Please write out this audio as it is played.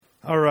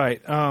All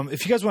right.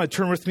 If you guys want to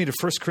turn with me to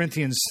 1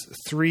 Corinthians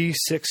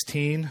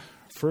 3:16.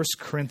 1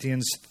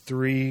 Corinthians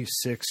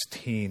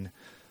 3:16.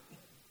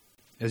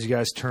 As you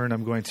guys turn,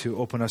 I'm going to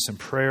open us in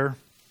prayer.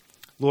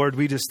 Lord,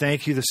 we just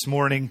thank you this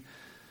morning,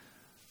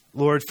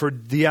 Lord, for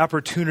the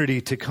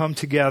opportunity to come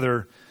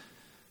together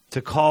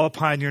to call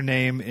upon your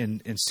name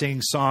and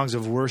sing songs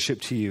of worship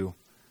to you.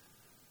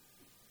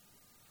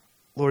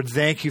 Lord,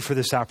 thank you for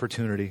this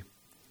opportunity.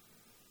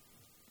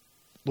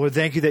 Lord,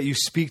 thank you that you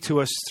speak to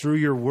us through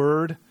your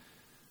word.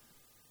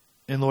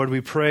 And Lord,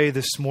 we pray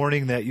this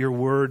morning that your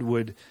word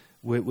would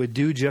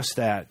do just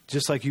that,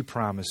 just like you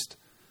promised,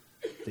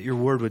 that your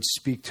word would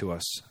speak to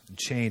us and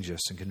change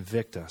us and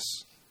convict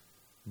us,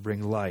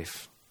 bring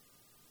life.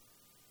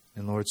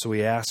 And Lord, so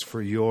we ask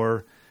for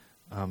your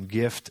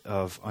gift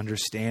of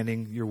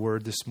understanding your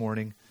word this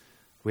morning.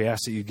 We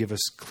ask that you give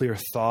us clear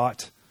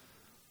thought.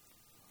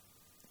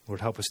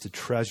 Lord, help us to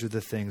treasure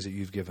the things that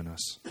you've given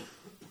us.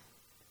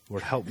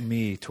 Lord, help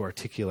me to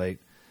articulate,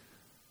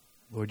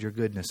 Lord, your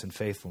goodness and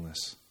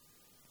faithfulness.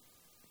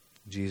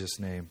 In Jesus'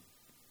 name,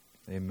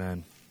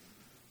 amen.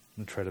 I'm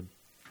going to try to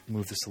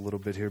move this a little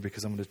bit here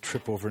because I'm going to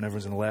trip over and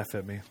everyone's going to laugh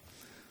at me.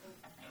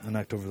 I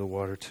knocked over the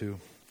water too.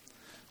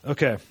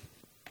 Okay.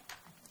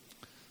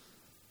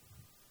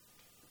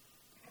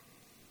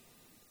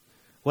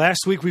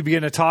 Last week we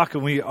began to talk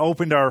and we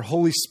opened our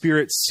Holy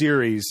Spirit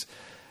series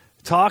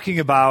talking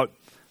about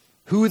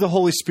who the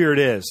Holy Spirit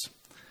is.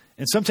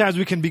 And sometimes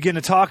we can begin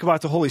to talk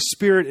about the Holy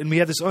Spirit and we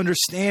have this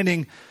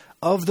understanding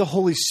of the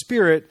Holy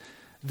Spirit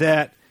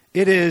that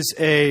it is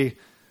a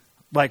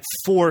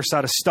force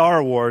out of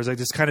Star Wars, like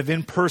this kind of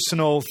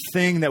impersonal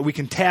thing that we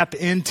can tap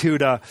into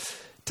to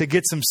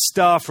get some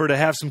stuff or to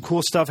have some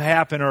cool stuff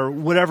happen or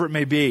whatever it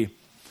may be.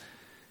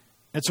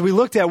 And so we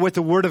looked at what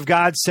the Word of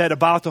God said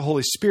about the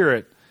Holy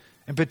Spirit.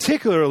 And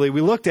particularly,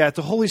 we looked at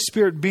the Holy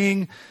Spirit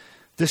being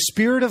the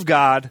Spirit of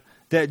God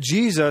that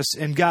Jesus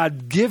and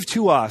God give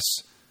to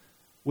us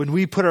when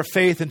we put our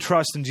faith and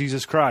trust in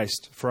Jesus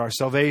Christ for our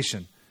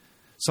salvation.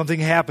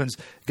 Something happens.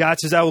 God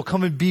says, I will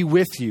come and be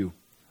with you.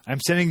 I'm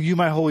sending you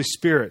my Holy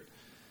Spirit.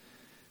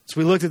 So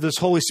we looked at this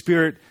Holy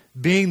Spirit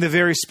being the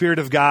very Spirit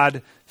of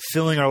God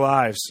filling our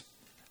lives.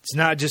 It's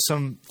not just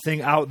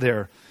something out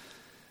there.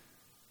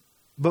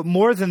 But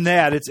more than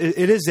that, it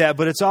is that,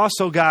 but it's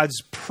also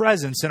God's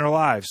presence in our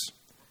lives.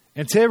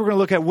 And today we're going to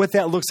look at what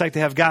that looks like to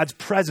have God's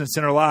presence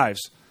in our lives.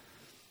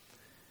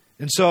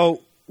 And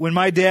so when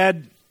my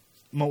dad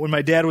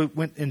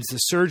went into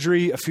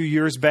surgery a few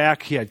years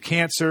back, he had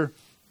cancer.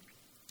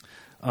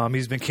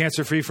 He's been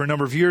cancer-free for a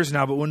number of years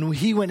now, but when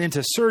he went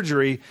into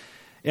surgery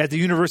at the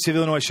University of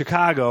Illinois,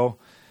 Chicago,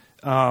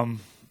 or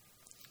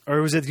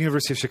it was at the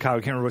University of Chicago,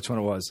 I can't remember which one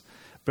it was,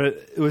 but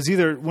it was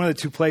either one of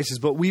the two places,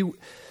 but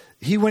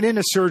he went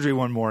into surgery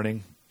one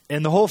morning,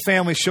 and the whole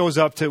family shows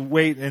up to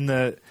wait in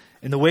the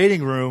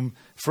waiting room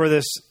for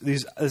this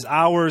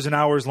hours and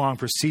hours long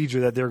procedure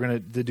that they're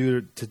going to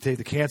do to take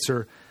the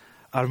cancer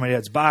out of my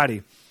dad's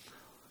body.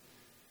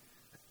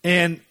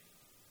 And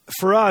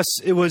for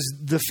us, it was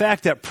the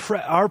fact that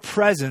our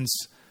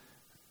presence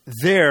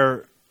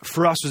there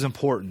for us was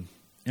important,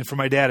 and for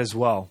my dad as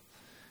well.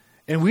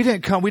 And we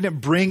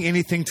didn't bring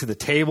anything to the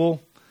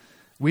table.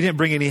 We didn't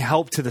bring any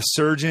help to the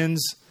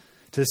surgeons,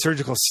 to the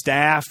surgical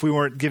staff. We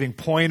weren't giving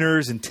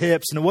pointers and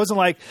tips. And it wasn't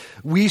like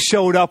we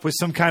showed up with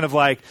some kind of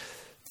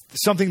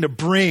something to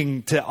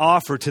bring to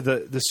offer to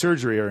the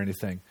surgery or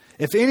anything.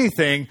 If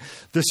anything,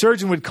 the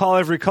surgeon would call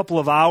every couple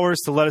of hours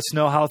to let us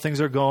know how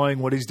things are going,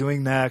 what he's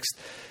doing next.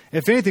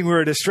 If anything, we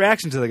were a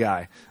distraction to the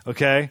guy,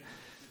 okay?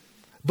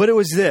 But it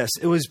was this.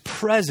 It was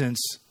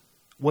presence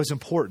was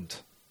important.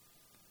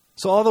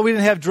 So although we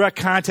didn't have direct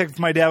contact with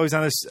my dad, he was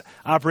on this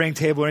operating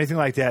table or anything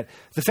like that,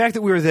 the fact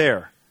that we were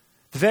there,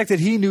 the fact that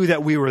he knew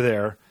that we were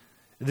there,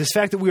 this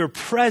fact that we were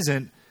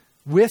present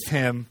with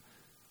him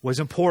was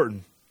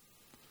important.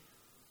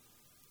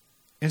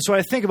 And so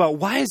I think about,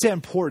 why is that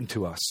important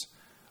to us?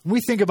 When we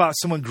think about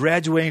someone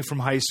graduating from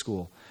high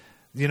school,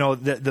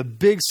 the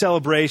big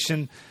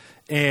celebration,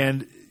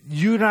 and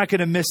you're not going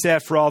to miss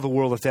that for all the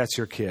world if that's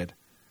your kid.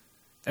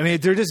 I mean,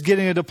 they're just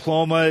getting a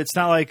diploma. It's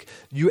not like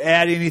you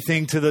add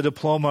anything to the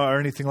diploma or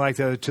anything like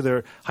that to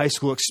their high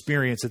school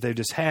experience that they've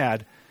just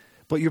had.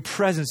 But your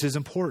presence is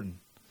important.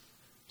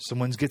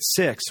 Someone gets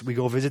sick, we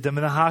go visit them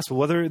in the hospital.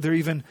 Whether they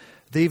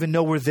even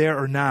know we're there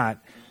or not,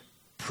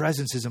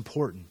 presence is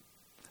important.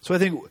 So I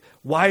think,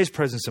 why is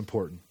presence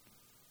important?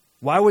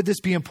 Why would this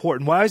be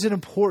important? Why is it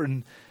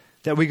important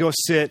that we go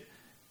sit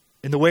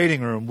in the waiting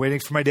room waiting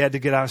for my dad to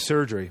get out of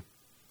surgery?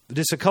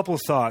 Just a couple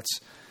of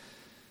thoughts.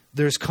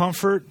 There's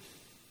comfort.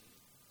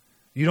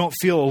 You don't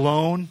feel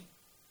alone.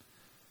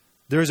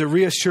 There's a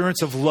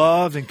reassurance of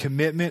love and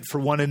commitment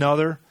for one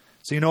another.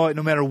 So you know what?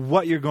 No matter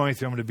what you're going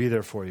through, I'm going to be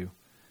there for you.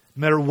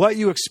 No matter what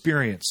you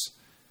experience,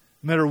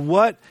 no matter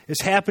what is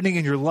happening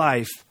in your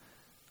life,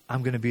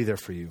 I'm going to be there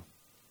for you.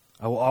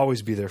 I will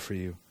always be there for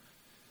you.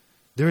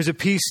 There is a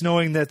peace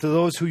knowing that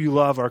those who you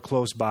love are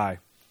close by.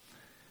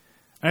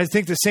 And I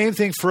think the same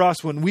thing for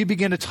us when we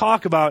begin to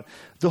talk about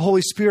the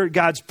Holy Spirit,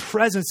 God's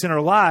presence in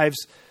our lives,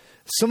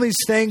 some of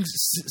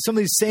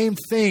these same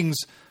things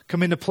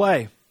come into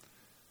play.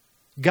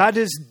 God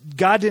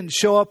didn't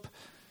show up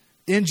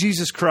in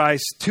Jesus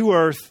Christ to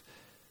earth,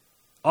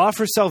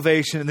 offer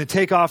salvation, and then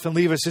take off and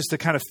leave us just to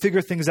kind of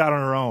figure things out on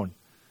our own.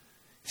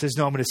 He says,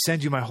 no, I'm going to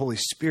send you my Holy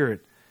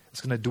Spirit.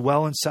 It's going to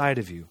dwell inside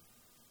of you.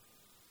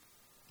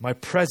 My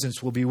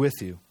presence will be with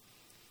you.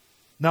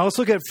 Now let's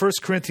look at 1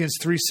 Corinthians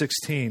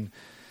 3:16,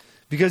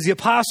 because the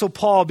Apostle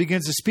Paul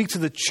begins to speak to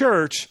the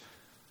church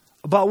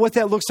about what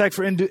that looks like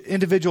for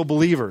individual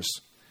believers.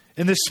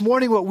 And this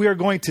morning what we are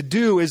going to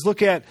do is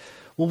look at,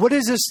 well, what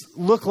does this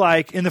look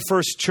like in the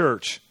first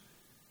church?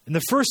 In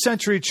the first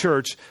century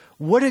church,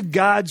 what did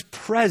God's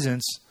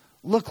presence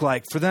look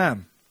like for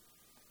them?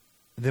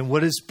 And then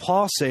what does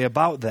Paul say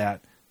about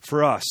that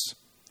for us?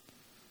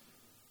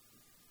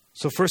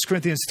 So 1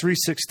 Corinthians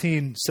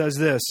 3:16 says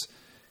this,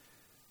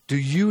 do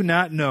you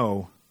not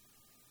know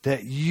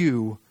that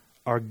you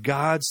are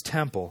God's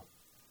temple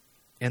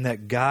and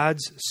that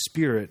God's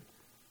Spirit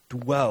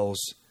dwells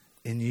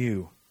in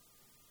you?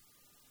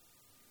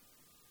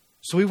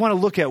 So we want to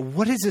look at,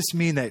 what does this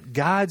mean that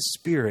God's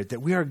Spirit,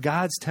 that we are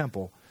God's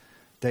temple,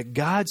 that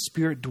God's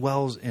Spirit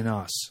dwells in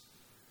us?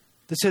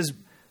 This has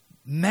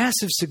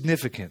massive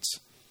significance.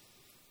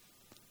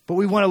 But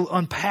we want to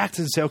unpack this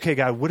and say, okay,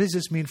 God, what does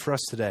this mean for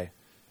us today?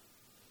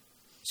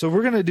 So what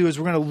we're going to do is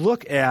we're going to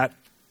look at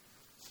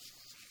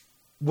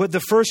what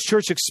the first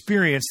church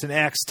experienced in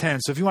Acts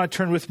 10. So if you want to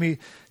turn with me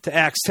to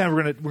Acts 10,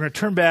 we're going to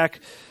turn back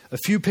a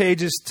few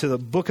pages to the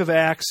book of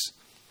Acts,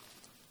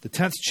 the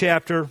 10th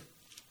chapter.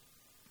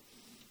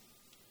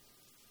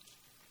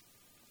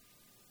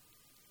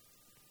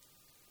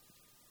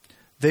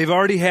 They've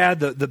already had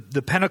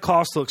the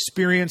Pentecostal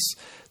experience,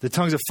 the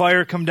tongues of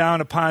fire come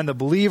down upon the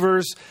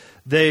believers.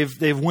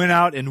 They've went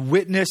out and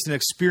witnessed and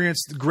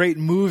experienced great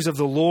moves of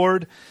the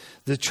Lord.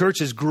 The church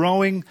is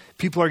growing.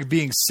 People are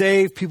being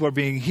saved. People are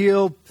being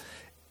healed.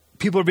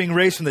 People are being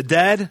raised from the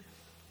dead.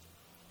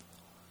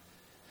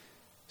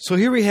 So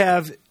here we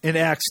have in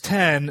Acts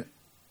 10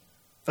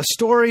 a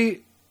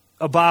story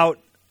about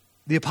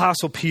the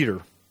Apostle Peter.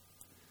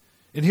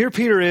 And here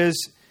Peter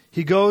is.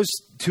 He goes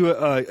to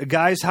a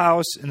guy's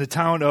house in the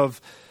town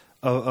of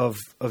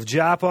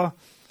Joppa,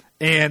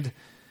 and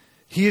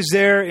he is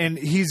there, and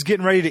he's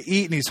getting ready to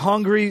eat, and he's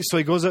hungry. So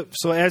he goes up.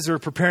 So as they're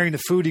preparing the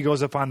food, he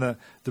goes up on the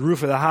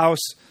roof of the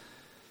house,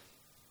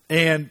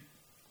 and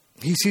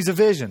he sees a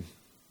vision.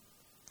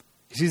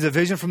 He sees a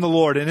vision from the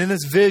Lord, and in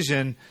this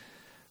vision,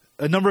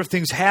 a number of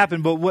things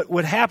happen. But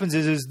what happens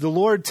is the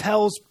Lord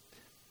tells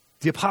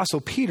the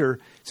Apostle Peter,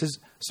 says,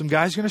 some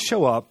guys are going to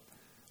show up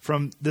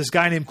from this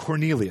guy named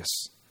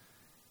Cornelius.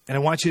 And I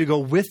want you to go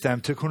with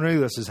them to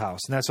Cornelius' house.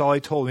 And that's all he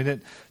told me. He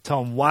didn't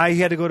tell him why he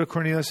had to go to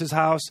Cornelius'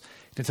 house.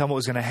 He didn't tell him what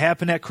was going to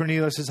happen at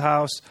Cornelius'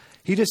 house.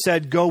 He just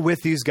said, go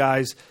with these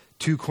guys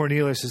to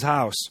Cornelius'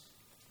 house.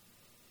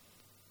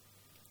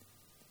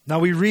 Now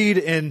we read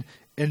in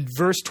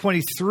verse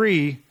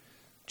 23,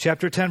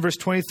 chapter 10, verse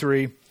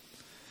 23.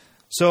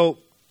 So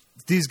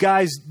these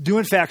guys do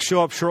in fact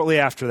show up shortly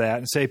after that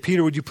and say,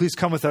 Peter, would you please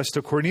come with us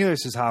to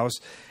Cornelius' house?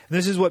 And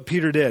this is what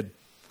Peter did.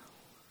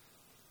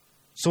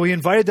 So he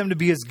invited them to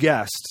be his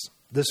guests.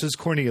 This is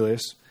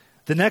Cornelius.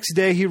 The next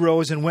day he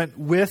rose and went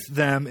with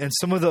them and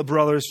some of the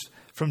brothers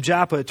from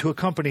Joppa to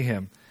accompany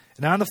him.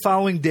 And on the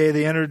following day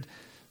they entered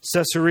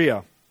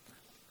Caesarea.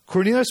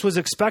 Cornelius was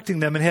expecting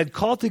them and had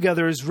called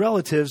together his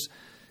relatives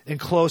and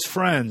close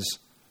friends.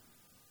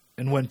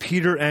 And when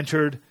Peter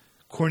entered,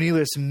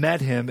 Cornelius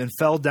met him and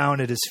fell down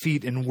at his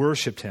feet and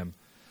worshipped him.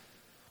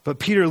 But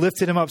Peter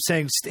lifted him up,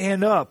 saying,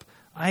 stand up,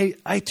 I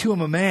too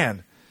am a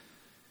man.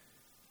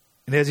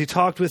 And as he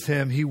talked with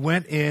him, he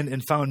went in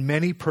and found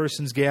many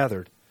persons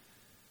gathered.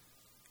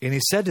 And he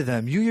said to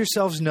them, you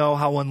yourselves know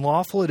how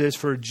unlawful it is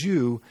for a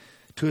Jew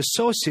to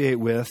associate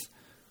with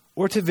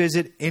or to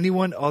visit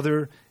anyone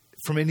other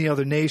from any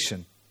other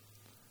nation.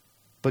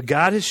 But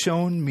God has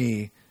shown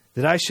me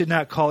that I should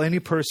not call any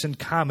person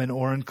common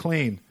or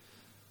unclean.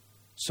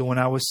 So when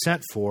I was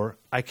sent for,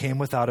 I came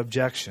without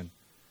objection.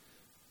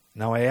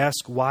 Now I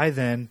ask, why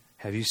then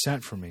have you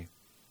sent for me?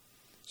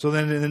 So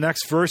then in the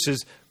next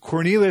verses,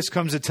 Cornelius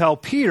comes to tell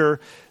Peter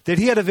that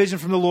he had a vision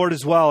from the Lord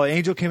as well. An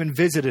angel came and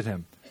visited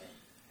him.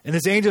 And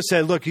this angel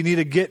said, look, you need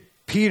to get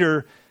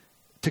Peter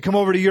to come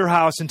over to your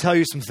house and tell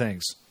you some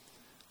things.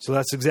 So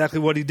that's exactly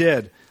what he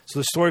did. So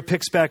the story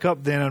picks back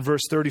up then on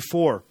verse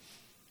 34.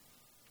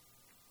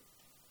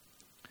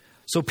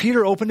 So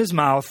Peter opened his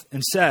mouth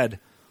and said,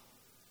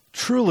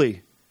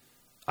 truly,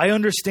 I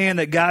understand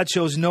that God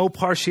shows no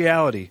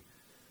partiality,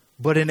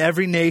 but in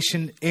every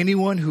nation,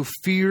 anyone who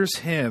fears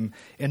him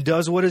and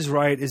does what is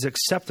right is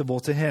acceptable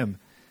to him.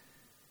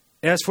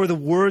 As for the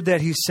word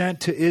that he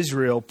sent to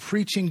Israel,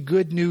 preaching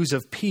good news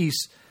of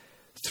peace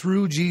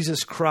through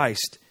Jesus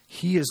Christ,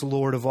 he is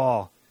Lord of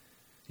all.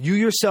 You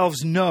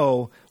yourselves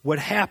know what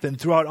happened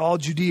throughout all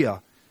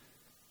Judea,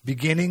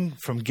 beginning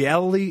from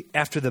Galilee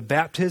after the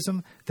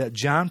baptism that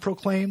John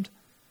proclaimed,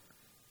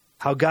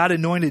 how God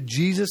anointed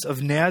Jesus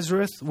of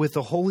Nazareth with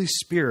the Holy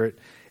Spirit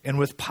and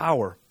with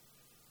power.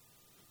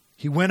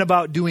 He went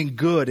about doing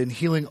good and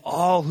healing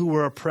all who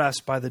were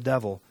oppressed by the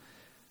devil.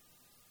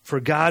 For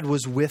God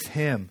was with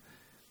him,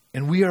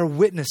 and we are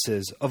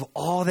witnesses of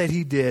all that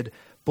he did,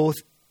 both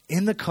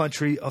in the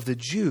country of the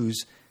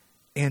Jews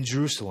and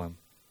Jerusalem.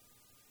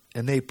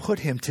 And they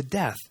put him to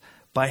death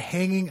by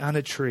hanging on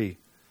a tree.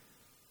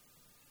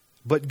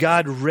 But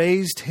God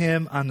raised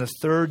him on the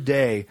third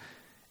day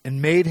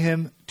and made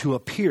him to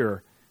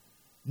appear,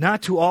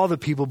 not to all the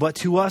people, but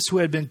to us who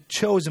had been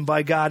chosen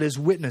by God as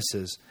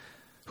witnesses,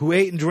 who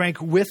ate and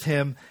drank with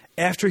him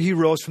after he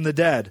rose from the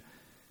dead.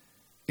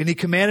 And he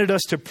commanded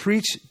us to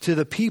preach to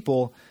the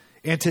people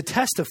and to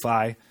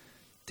testify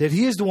that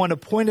he is the one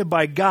appointed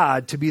by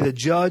God to be the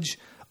judge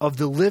of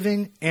the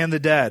living and the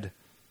dead.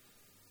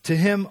 To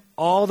him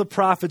all the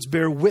prophets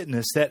bear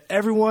witness that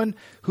everyone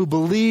who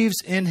believes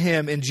in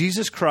him, in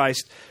Jesus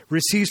Christ,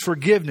 receives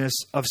forgiveness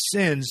of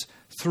sins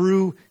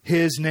through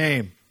his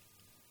name.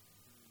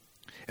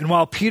 And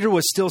while Peter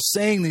was still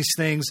saying these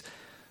things,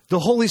 the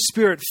Holy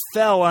Spirit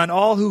fell on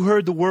all who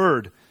heard the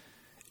word.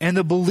 And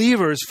the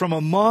believers from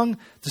among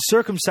the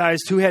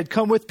circumcised who had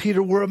come with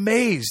Peter were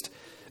amazed,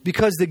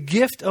 because the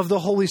gift of the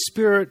Holy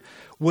Spirit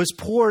was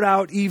poured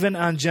out even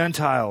on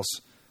Gentiles.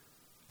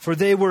 For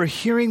they were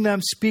hearing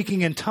them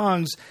speaking in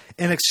tongues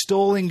and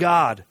extolling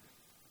God.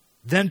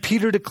 Then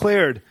Peter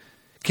declared,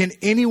 "Can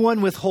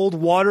anyone withhold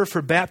water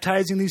for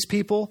baptizing these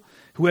people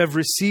who have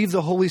received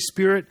the Holy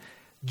Spirit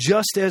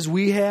just as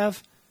we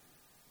have?"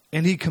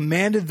 And he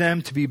commanded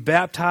them to be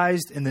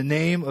baptized in the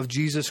name of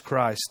Jesus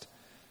Christ.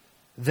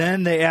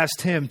 Then they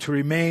asked him to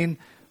remain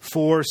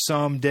for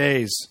some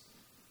days.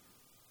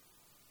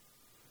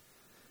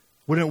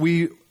 Wouldn't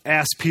we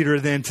ask Peter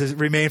then to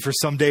remain for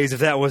some days if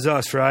that was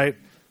us, right?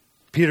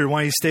 Peter, why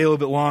don't you stay a little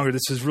bit longer?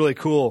 This is really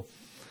cool.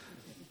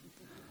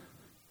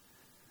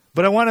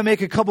 But I want to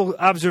make a couple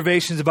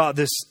observations about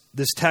this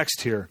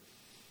text here.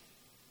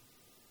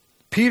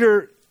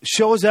 Peter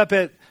shows up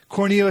at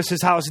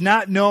Cornelius' house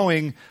not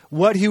knowing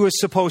what he was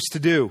supposed to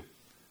do.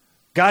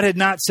 God had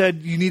not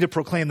said, you need to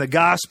proclaim the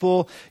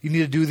gospel, you need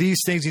to do these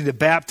things, you need to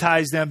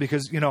baptize them,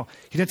 because, he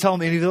didn't tell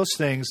him any of those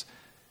things.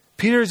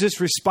 Peter is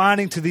just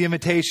responding to the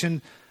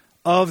invitation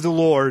of the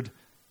Lord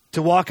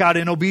to walk out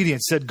in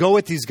obedience. Said, go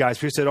with these guys.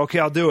 Peter said, okay,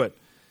 I'll do it.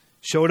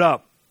 Showed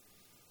up.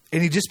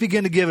 And he just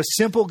began to give a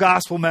simple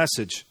gospel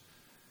message.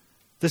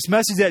 This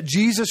message that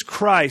Jesus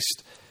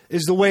Christ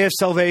is the way of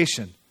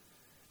salvation.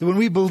 That when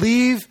we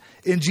believe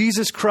in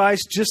Jesus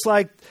Christ, just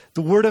like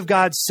the Word of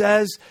God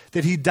says,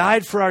 that he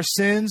died for our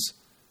sins,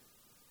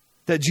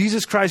 that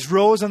Jesus Christ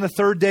rose on the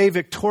third day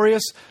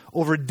victorious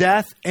over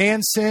death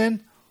and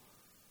sin,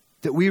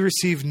 that we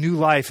receive new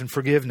life and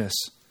forgiveness.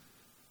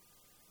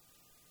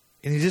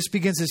 And he just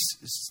begins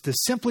to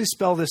simply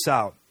spell this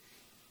out.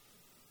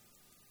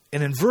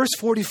 And in verse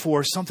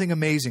 44, something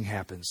amazing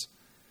happens.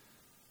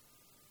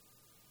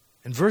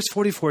 In verse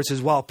 44, it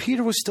says, while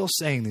Peter was still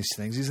saying these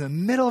things, he's in the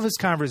middle of his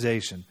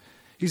conversation.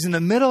 He's in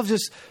the middle of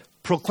just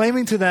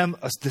proclaiming to them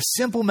the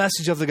simple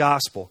message of the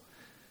gospel.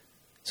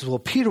 It says, well,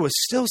 Peter was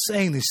still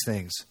saying these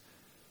things.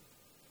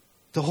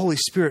 The Holy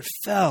Spirit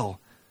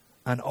fell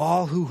on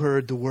all who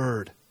heard the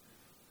word.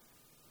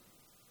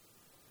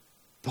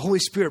 The Holy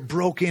Spirit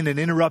broke in and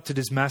interrupted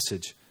his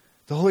message.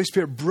 The Holy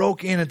Spirit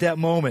broke in at that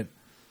moment.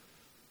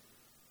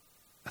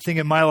 I think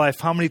in my life,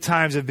 how many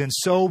times I've been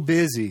so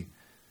busy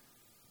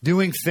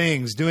doing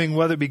things,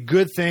 whether it be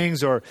good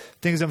things or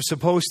things I'm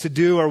supposed to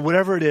do or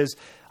whatever it is.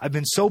 I've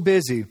been so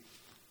busy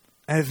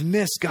and I've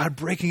missed God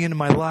breaking into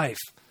my life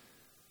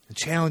and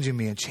challenging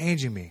me and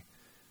changing me.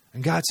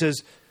 And God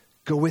says,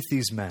 go with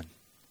these men.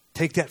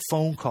 Take that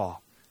phone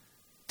call.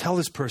 Tell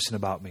this person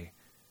about me.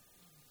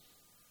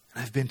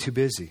 And I've been too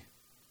busy.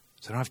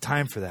 So I don't have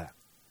time for that.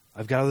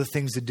 I've got other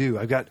things to do.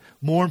 I've got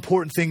more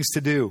important things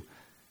to do.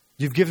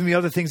 You've given me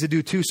other things to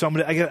do too, so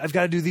I've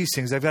got to do these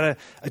things. I've got to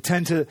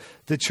attend to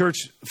the church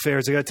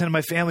affairs. I've got to attend to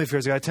my family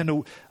affairs. I've got to attend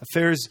to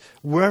affairs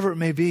wherever it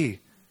may be.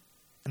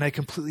 And I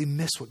completely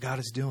miss what God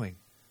is doing.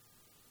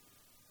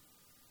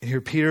 And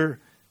here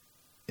Peter,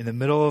 in the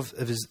middle of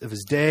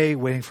his day,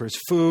 waiting for his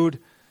food,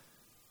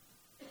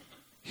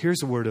 hears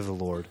the word of the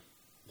Lord,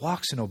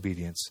 walks in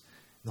obedience,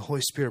 and the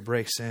Holy Spirit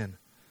breaks in.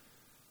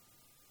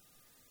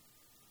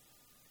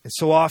 And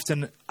so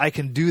often I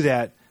can do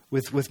that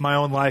with my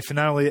own life, and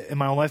not only in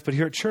my own life, but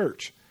here at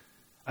church.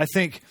 I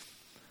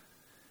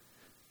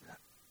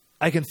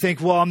can think,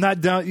 well, I'm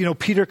not done.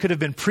 Peter could have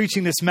been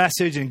preaching this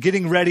message and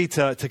getting ready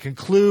to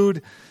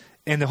conclude,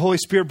 and the Holy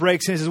Spirit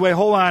breaks in and says, wait,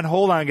 hold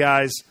on,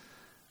 guys.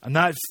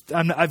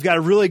 I've got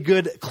a really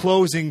good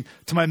closing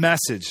to my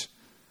message.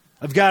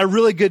 I've got a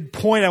really good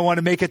point I want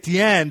to make at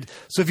the end.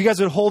 So if you guys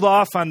would hold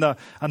off on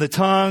the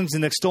tongues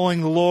and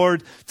extolling the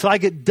Lord till I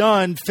get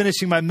done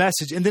finishing my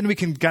message, and then we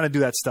can kind of do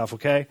that stuff,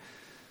 okay?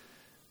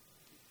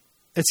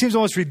 It seems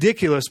almost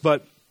ridiculous,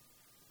 but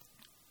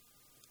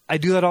I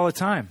do that all the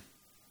time.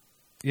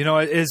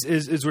 As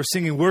we're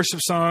singing worship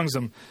songs,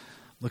 I'm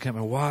looking at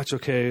my watch.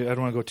 Okay, I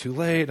don't want to go too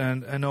late,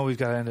 and I know we've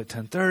got to end at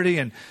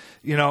 10:30,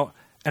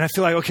 and I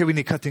feel like, okay, we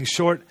need to cut things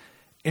short.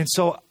 And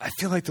so I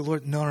feel like the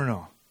Lord,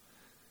 no.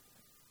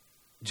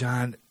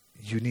 John,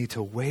 you need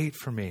to wait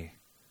for me.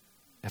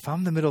 If I'm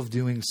in the middle of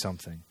doing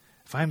something,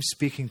 if I'm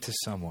speaking to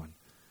someone,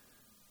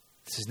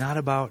 this is not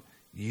about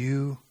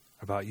you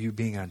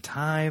being on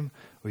time,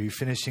 or you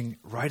finishing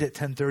right at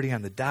 10:30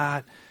 on the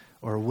dot,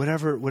 or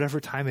whatever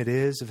time it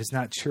is. If it's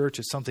not church,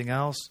 it's something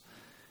else.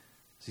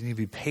 So you need to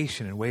be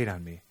patient and wait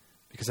on me,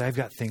 because I've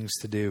got things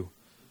to do.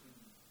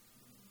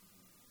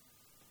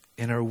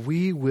 And are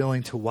we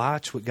willing to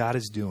watch what God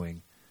is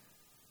doing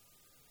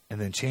and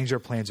then change our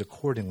plans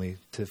accordingly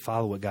to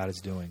follow what God is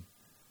doing?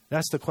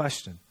 That's the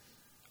question.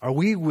 Are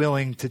we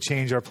willing to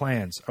change our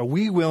plans? Are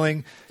we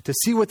willing to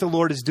see what the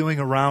Lord is doing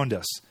around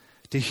us,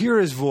 to hear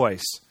his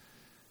voice,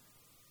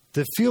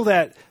 to feel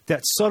that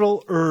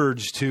subtle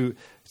urge to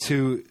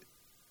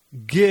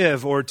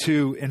give or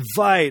to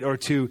invite or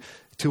to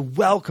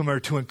welcome or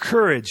to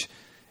encourage,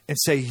 and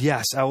say,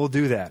 yes, I will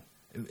do that.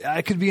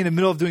 I could be in the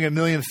middle of doing a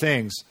million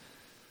things,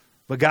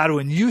 but God,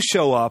 when you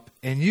show up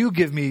and you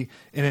give me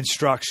an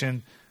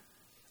instruction,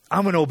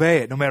 I'm going to obey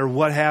it no matter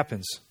what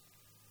happens.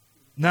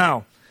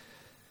 Now,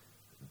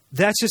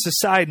 that's just a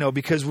side note,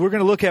 because we're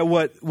going to look at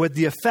what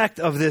the effect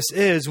of this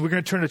is. We're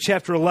going to turn to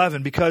chapter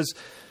 11, because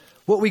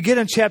what we get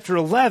in chapter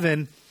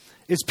 11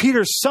 is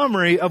Peter's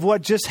summary of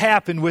what just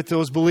happened with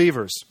those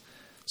believers.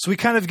 So we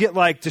kind of get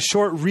like the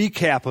short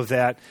recap of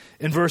that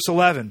in verse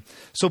 11.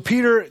 So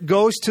Peter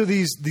goes to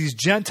these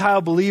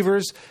Gentile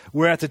believers,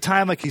 where at the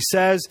time, like he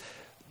says,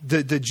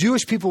 the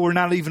Jewish people were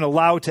not even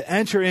allowed to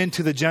enter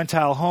into the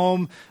Gentile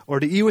home or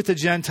to eat with the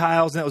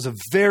Gentiles. And that was a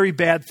very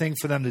bad thing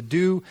for them to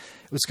do.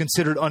 It was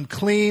considered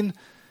unclean.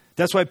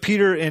 That's why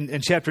Peter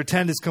in chapter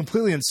 10 is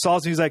completely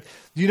insulting. He's like,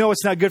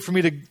 it's not good for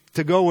me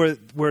to go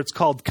where it's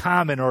called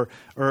common or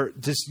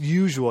just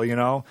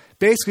usual,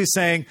 Basically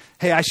saying,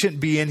 hey, I shouldn't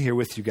be in here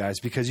with you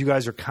guys because you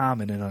guys are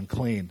common and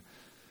unclean.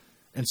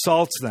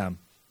 Insults them.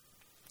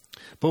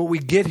 But what we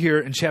get here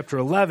in chapter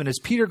 11 is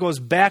Peter goes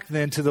back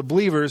then to the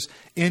believers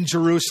in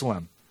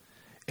Jerusalem.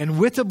 And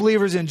with the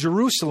believers in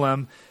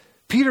Jerusalem,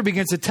 Peter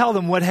begins to tell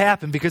them what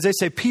happened, because they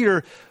say,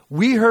 Peter,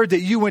 we heard that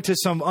you went to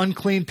some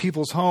unclean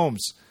people's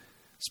homes,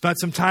 spent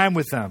some time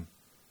with them,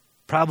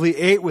 probably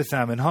ate with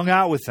them and hung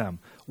out with them.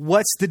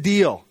 What's the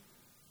deal?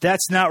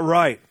 That's not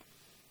right.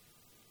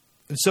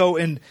 And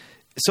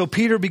so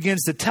Peter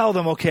begins to tell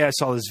them, okay, I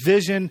saw this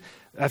vision.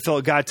 I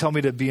felt God tell me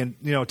to be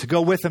to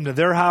go with them to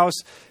their house.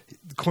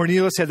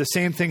 Cornelius had the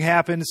same thing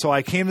happen. So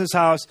I came to his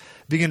house,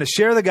 began to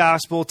share the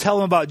gospel, tell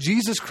them about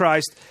Jesus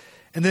Christ.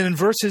 And then in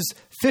verses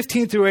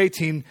 15 through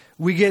 18,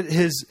 we get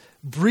his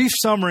brief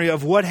summary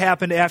of what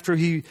happened after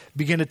he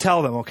began to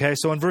tell them. Okay,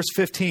 so in verse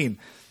 15,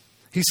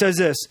 he says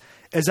this: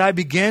 as I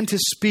began to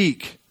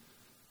speak,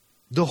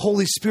 the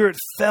Holy Spirit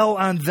fell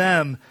on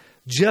them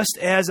just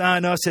as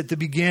on us at the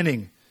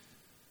beginning.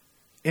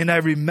 And I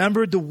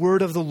remembered the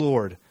word of the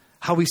Lord,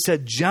 how he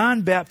said,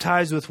 John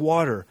baptized with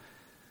water,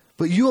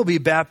 but you will be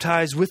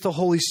baptized with the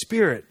Holy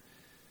Spirit.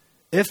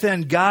 If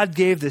then God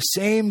gave the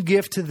same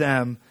gift to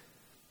them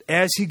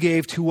as he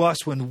gave to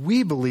us when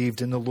we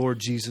believed in the Lord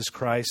Jesus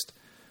Christ,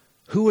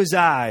 who was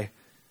I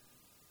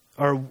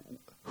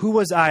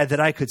that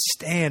I could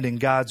stand in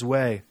God's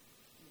way?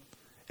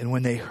 And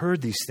when they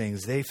heard these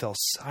things, they fell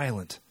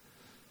silent,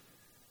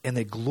 and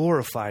they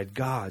glorified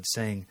God,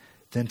 saying,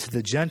 then to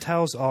the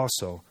Gentiles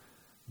also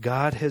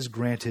God has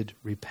granted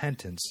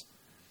repentance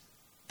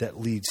that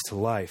leads to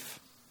life.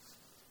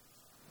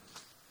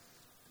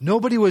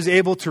 Nobody was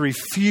able to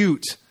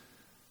refute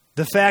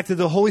the fact that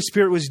the Holy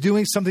Spirit was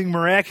doing something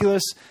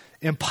miraculous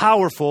and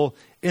powerful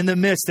in the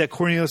midst at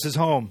Cornelius'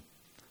 home.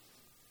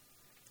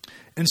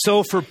 And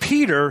so for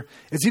Peter,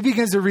 as he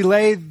begins to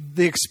relay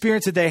the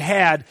experience that they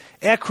had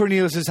at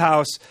Cornelius'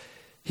 house,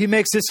 he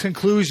makes this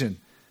conclusion,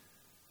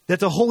 that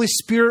the Holy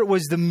Spirit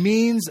was the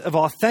means of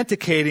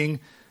authenticating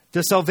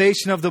the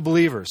salvation of the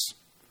believers.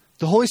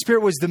 The Holy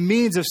Spirit was the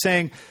means of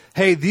saying,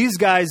 hey, these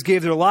guys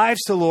gave their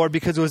lives to the Lord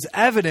because it was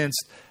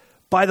evidenced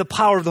by the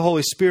power of the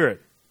Holy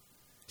Spirit.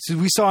 So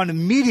we saw an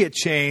immediate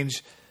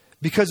change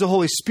because the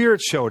Holy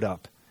Spirit showed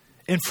up.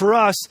 And for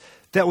us,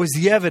 that was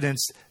the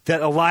evidence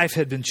that a life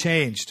had been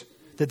changed,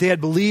 that they had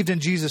believed in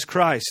Jesus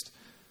Christ.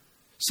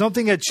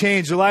 Something had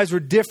changed. Their lives were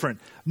different.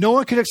 No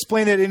one could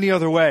explain it any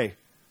other way.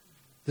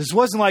 This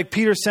wasn't like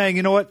Peter saying,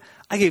 you know what,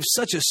 I gave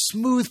such a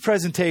smooth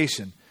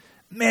presentation.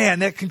 Man,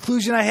 that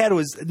conclusion I had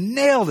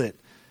nailed it.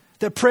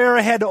 That prayer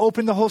I had to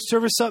open the whole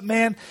service up,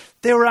 man,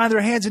 they were on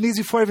their hands and knees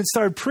before I even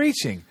started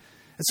preaching.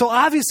 And so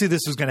obviously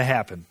this was going to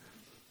happen.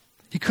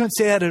 He couldn't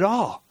say that at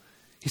all.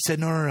 He said,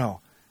 no.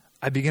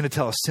 I began to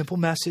tell a simple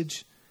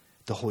message.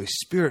 The Holy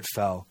Spirit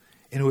fell,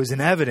 and it was an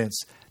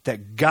evidence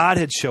that God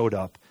had showed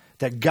up,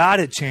 that God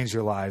had changed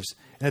their lives,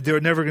 and that they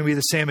were never going to be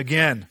the same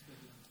again.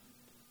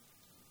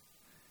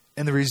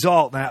 And the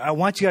result, now I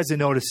want you guys to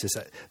notice this.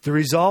 The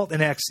result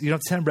in Acts, you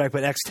don't have to brag,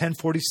 but Acts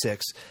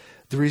 10:46,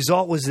 the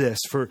result was this.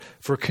 For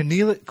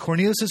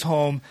Cornelius'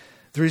 home,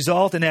 the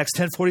result in Acts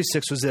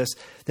 10:46 was this,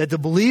 that the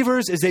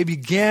believers, as they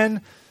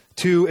began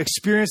to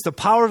experience the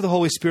power of the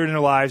Holy Spirit in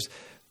their lives,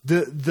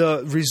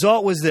 the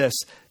result was this: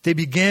 they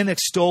began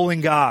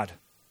extolling God.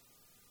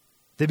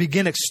 They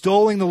begin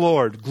extolling the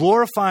Lord,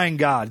 glorifying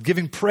God,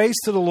 giving praise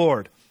to the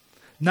Lord.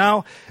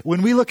 Now,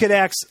 when we look at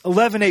Acts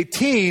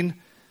 11:18,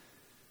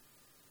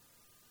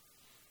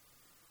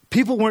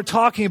 people weren't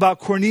talking about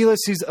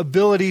Cornelius'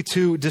 ability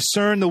to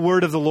discern the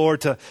word of the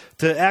Lord, to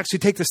actually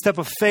take the step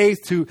of faith,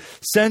 to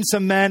send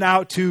some men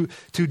out to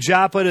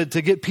Joppa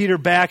to get Peter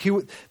back.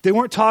 They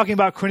weren't talking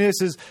about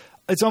Cornelius'.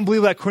 It's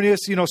unbelievable that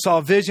Cornelius, saw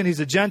a vision.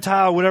 He's a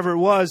Gentile, whatever it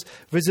was,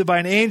 visited by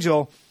an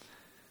angel.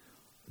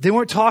 They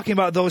weren't talking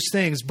about those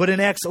things. But in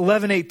Acts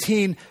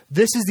 11:18,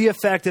 this is the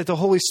effect that the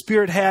Holy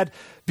Spirit had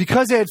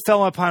because they had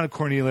fallen upon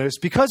Cornelius,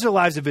 because their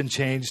lives had been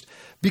changed,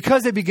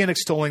 because they began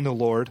extolling the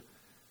Lord.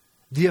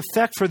 The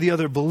effect for the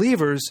other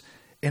believers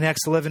in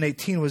Acts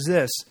 11:18 was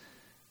this.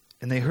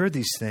 And they heard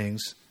these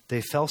things.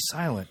 They fell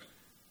silent.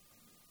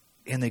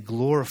 And they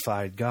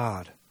glorified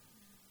God.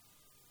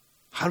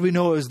 How do we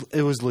know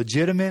it was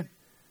legitimate?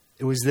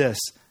 It was this,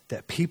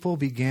 that people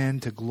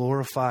began to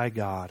glorify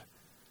God.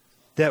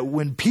 That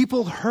when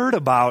people heard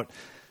about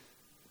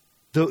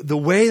the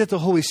way that the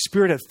Holy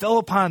Spirit had fell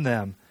upon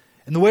them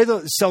and the way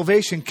the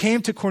salvation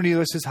came to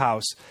Cornelius'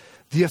 house,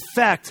 the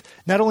effect,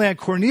 not only on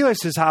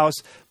Cornelius' house,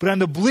 but on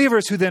the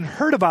believers who then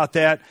heard about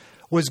that,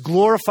 was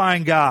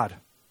glorifying God.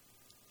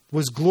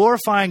 Was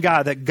glorifying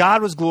God, that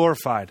God was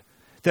glorified.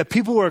 That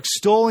people were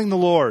extolling the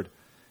Lord.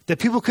 That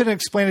people couldn't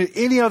explain it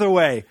any other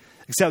way,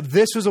 except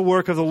this was a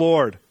work of the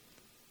Lord.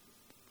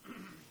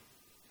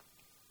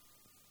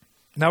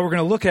 Now we're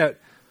going to look at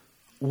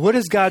what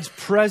does God's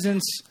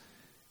presence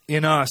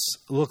in us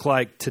look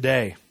like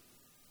today.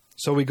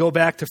 So we go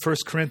back to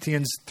 1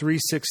 Corinthians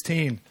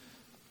 3:16.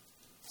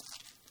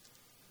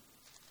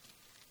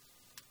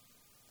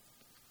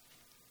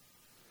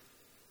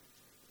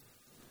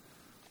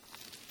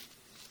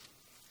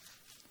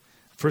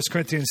 1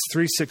 Corinthians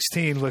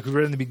 3:16, like we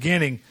read in the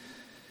beginning,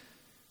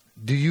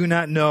 do you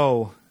not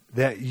know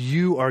that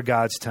you are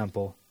God's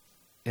temple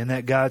and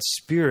that God's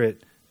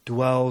Spirit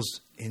dwells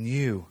in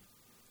you?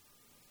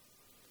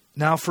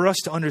 Now, for us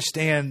to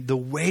understand the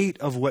weight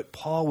of what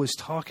Paul was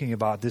talking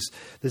about,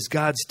 this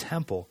God's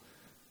temple,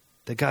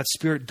 that God's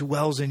Spirit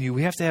dwells in you,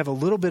 we have to have a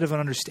little bit of an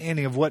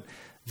understanding of what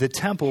the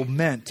temple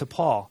meant to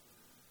Paul.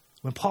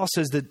 When Paul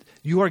says that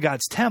you are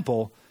God's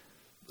temple,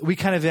 we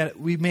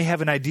may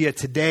have an idea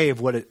today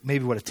of what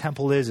a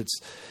temple is. It's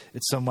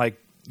some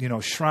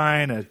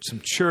shrine,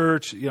 some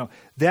church.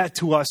 That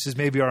to us is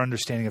maybe our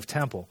understanding of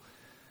temple.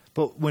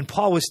 But when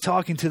Paul was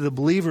talking to the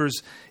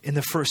believers in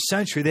the first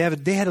century, they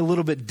had a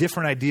little bit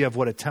different idea of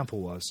what a temple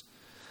was.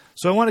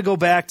 So I want to go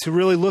back to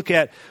really look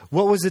at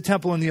what was the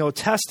temple in the Old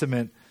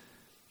Testament.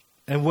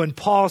 And when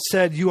Paul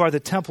said, you are the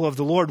temple of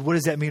the Lord, what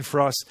does that mean for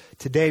us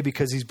today?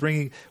 Because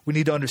we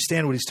need to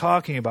understand what he's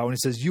talking about when he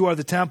says, you are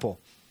the temple.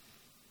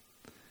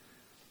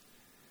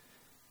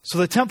 So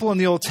the temple in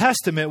the Old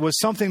Testament was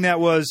something that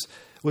was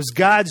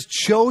God's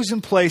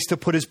chosen place to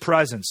put his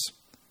presence.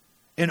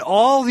 In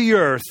all the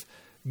earth,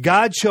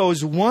 God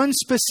chose one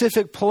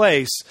specific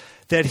place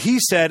that he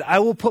said, I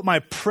will put my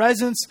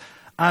presence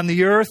on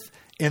the earth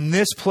in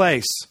this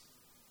place.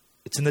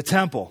 It's in the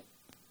temple.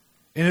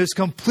 And it is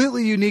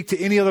completely unique to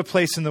any other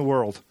place in the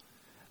world.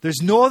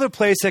 There's no other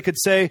place that could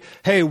say,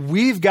 hey,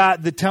 we've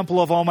got the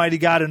temple of Almighty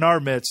God in our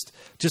midst,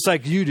 just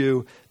like you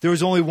do. There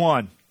was only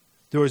one.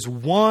 There was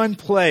one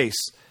place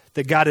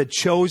that God had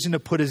chosen to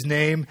put his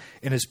name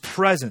and his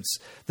presence.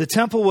 The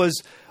temple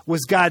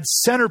was God's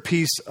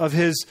centerpiece of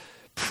his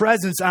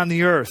presence on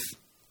the earth.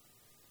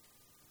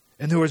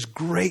 And there was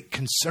great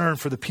concern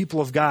for the people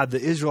of God, the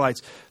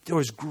Israelites. There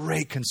was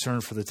great concern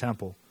for the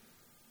temple.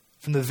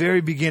 From the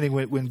very beginning,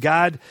 when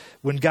God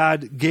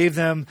gave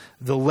them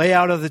the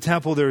layout of the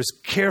temple, there was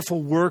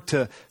careful work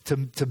to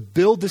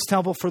build this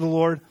temple for the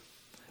Lord.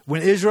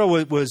 When Israel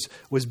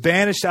was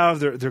banished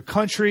out of their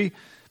country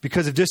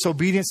because of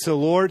disobedience to the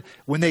Lord,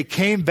 when they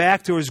came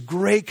back, there was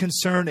great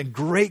concern and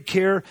great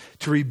care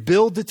to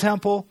rebuild the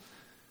temple.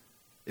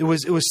 It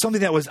was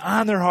something that was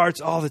on their hearts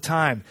all the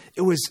time.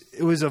 It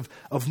was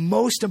of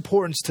most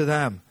importance to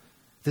them,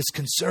 this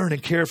concern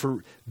and care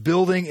for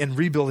building and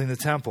rebuilding the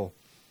temple.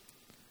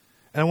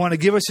 And I want to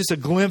give us just a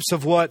glimpse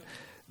of what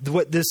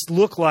this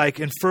looked like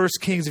in 1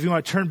 Kings. If you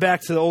want to turn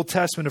back to the Old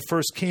Testament of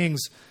 1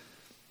 Kings,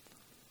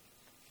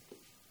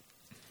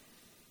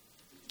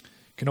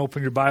 you can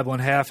open your Bible in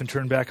half and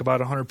turn back about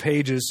 100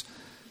 pages.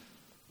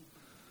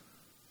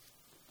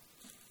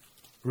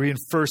 Read in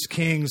 1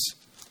 Kings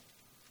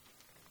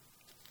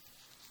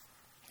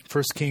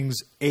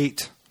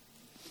 8.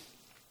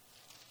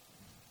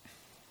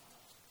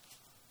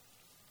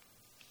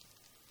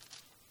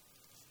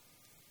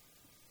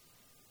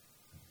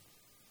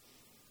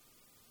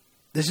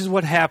 This is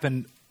what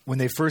happened when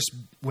they first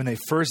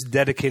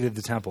dedicated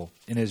the temple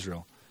in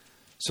Israel.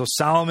 So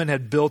Solomon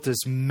had built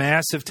this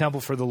massive temple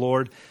for the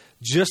Lord,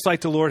 just like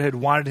the Lord had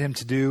wanted him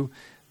to do.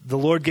 The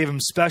Lord gave him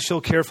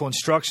special, careful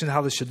instruction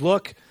how this should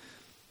look.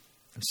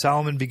 And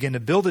Solomon began to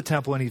build the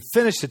temple, and he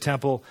finished the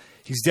temple.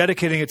 He's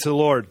dedicating it to the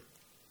Lord.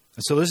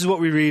 And so this is what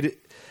we read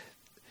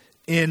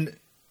in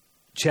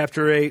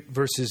chapter 8,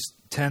 verses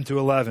 10 through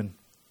 11.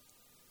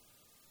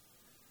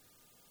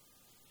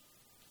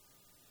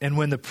 And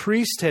when the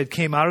priest had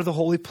came out of the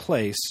holy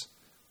place,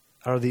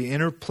 out of the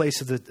inner place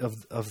of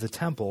the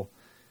temple,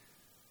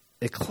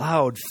 a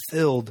cloud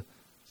filled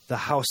the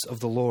house of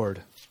the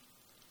Lord,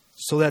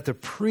 so that the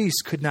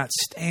priest could not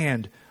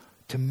stand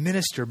to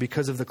minister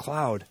because of the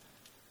cloud.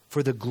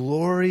 For the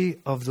glory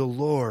of the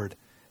Lord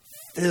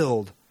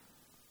filled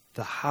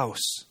the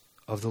house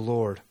of the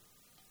Lord.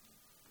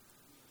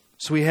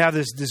 So we have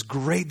this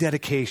great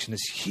dedication,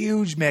 this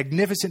huge,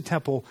 magnificent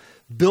temple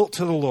built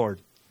to the Lord.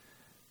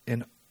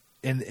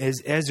 And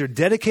as they're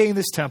dedicating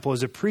this temple, as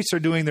the priests are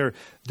doing their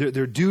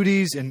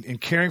duties and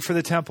caring for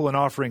the temple and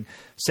offering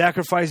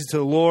sacrifices to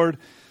the Lord,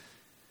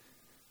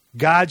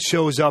 God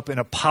shows up in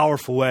a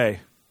powerful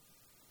way.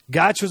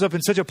 God shows up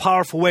in such a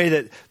powerful way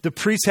that the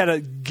priests had to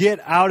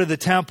get out of the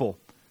temple.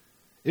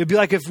 It would be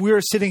like if we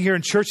were sitting here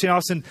in church and all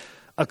of a sudden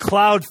a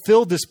cloud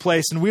filled this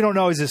place and we don't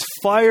know, is this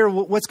fire?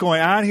 What's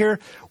going on here?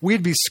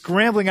 We'd be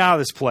scrambling out of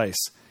this place.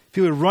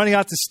 People would be running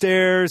out the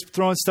stairs,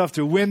 throwing stuff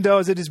through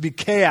windows. It'd just be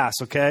chaos,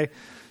 okay?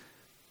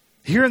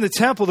 Here in the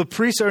temple, the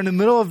priests are in the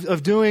middle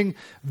of doing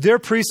their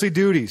priestly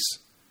duties.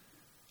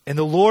 And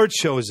the Lord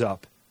shows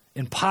up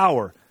in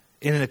power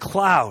and in a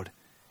cloud.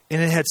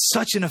 And it had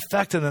such an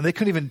effect on them. They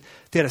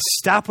had to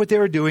stop what they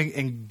were doing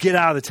and get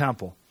out of the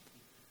temple.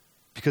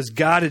 Because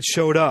God had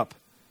showed up.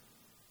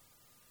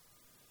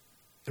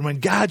 And when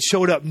God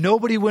showed up,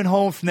 nobody went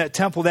home from that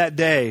temple that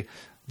day.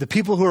 The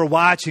people who were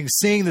watching,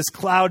 seeing this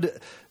cloud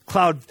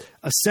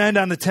ascend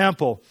on the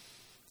temple,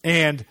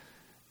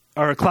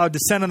 or a cloud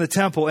descend on the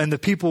temple, and the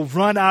people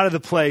run out of the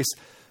place.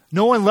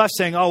 No one left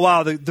saying, oh,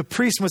 wow, the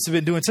priest must have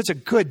been doing such a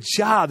good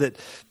job that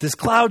this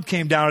cloud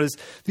came down.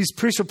 These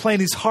priests were playing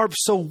these harps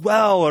so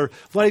well, or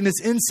lighting this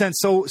incense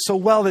so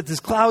well that this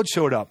cloud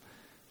showed up.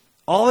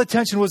 All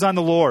attention was on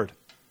the Lord.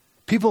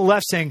 People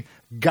left saying,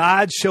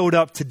 God showed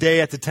up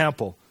today at the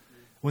temple.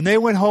 When they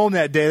went home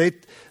that day,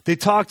 they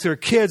talked to their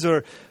kids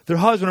or their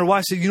husband or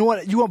wife, said, you know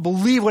what, you won't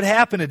believe what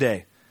happened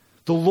today.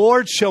 The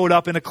Lord showed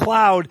up in a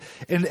cloud,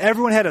 and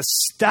everyone had to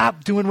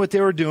stop doing what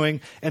they were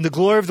doing, and the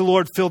glory of the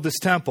Lord filled this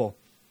temple.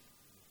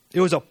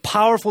 It was a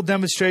powerful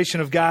demonstration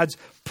of God's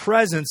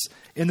presence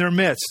in their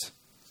midst.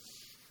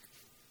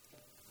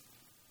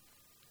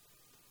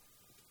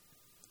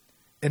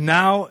 And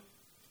now,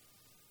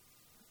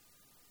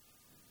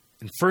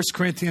 in 1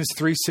 Corinthians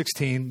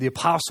 3:16, the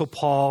Apostle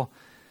Paul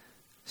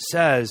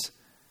says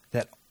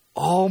that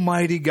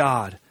Almighty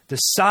God, the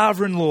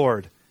sovereign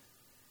Lord,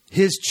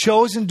 His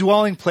chosen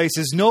dwelling place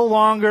is no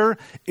longer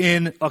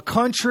in a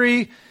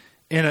country,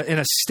 in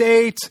a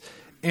state,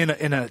 in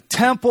a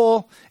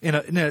temple, in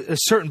a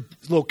certain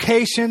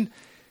location.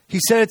 He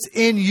said it's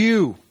in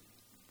you.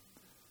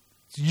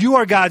 You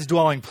are God's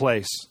dwelling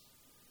place.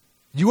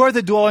 You are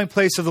the dwelling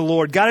place of the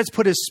Lord. God has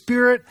put His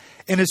Spirit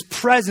and His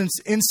presence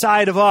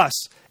inside of us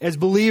as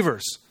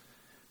believers.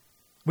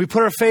 We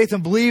put our faith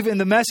and believe in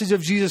the message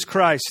of Jesus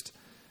Christ.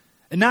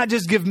 And not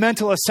just give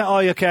mental assent, oh,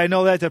 okay, I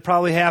know that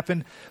probably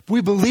happened. But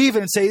we believe it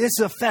and say, this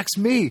affects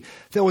me.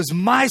 That was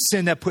my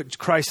sin that put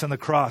Christ on the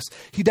cross.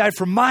 He died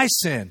for my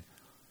sin.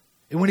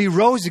 And when He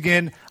rose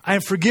again, I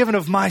am forgiven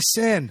of my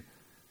sin.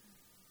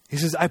 He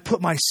says, I put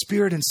my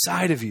Spirit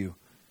inside of you.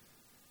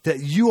 That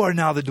you are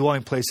now the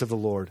dwelling place of the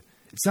Lord.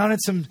 It's not in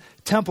some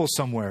temple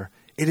somewhere.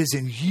 It is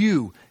in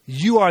you.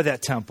 You are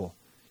that temple.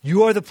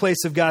 You are the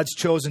place of God's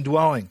chosen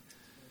dwelling.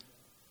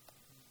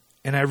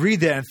 And I read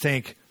that and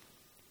think,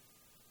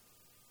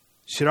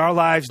 should our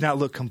lives not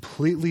look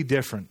completely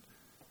different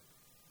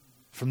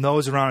from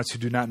those around us who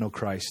do not know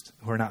Christ,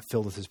 who are not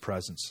filled with His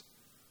presence?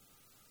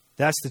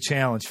 That's the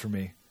challenge for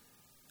me.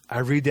 I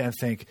read that and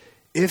think,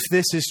 if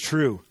this is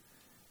true,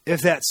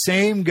 if that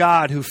same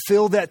God who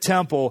filled that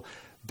temple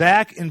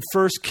back in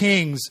 1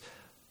 Kings,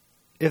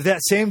 if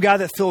that same God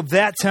that filled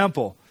that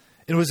temple,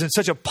 and was in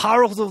such a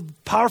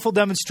powerful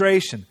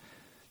demonstration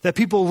that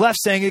people left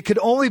saying it could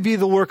only be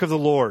the work of the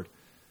Lord.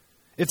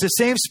 It's the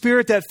same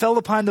Spirit that fell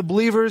upon the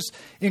believers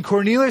in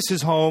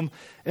Cornelius' home,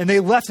 and they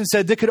left and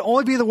said, that could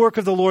only be the work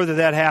of the Lord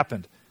that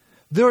happened.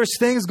 There was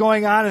things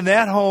going on in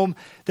that home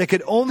that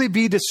could only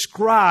be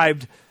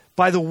described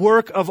by the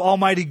work of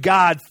Almighty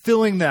God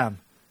filling them,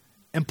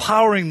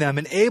 empowering them,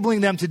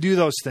 enabling them to do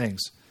those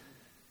things.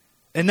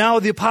 And now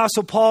the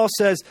Apostle Paul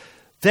says,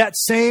 that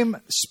same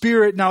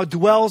Spirit now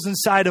dwells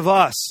inside of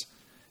us.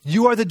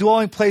 You are the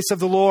dwelling place of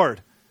the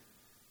Lord.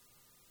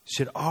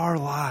 Should our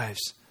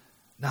lives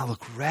now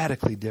look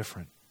radically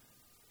different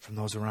from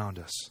those around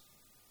us?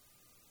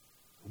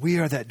 We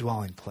are that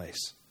dwelling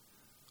place.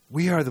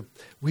 We are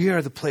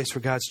the place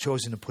where God's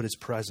chosen to put His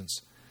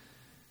presence.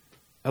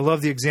 I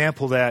love the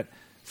example that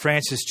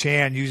Francis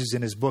Chan uses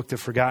in his book, The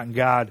Forgotten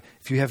God.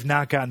 If you have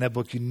not gotten that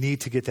book, you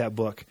need to get that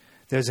book.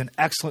 There's an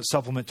excellent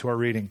supplement to our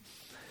reading.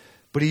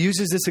 But he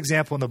uses this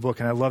example in the book,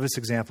 and I love this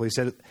example. He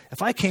said,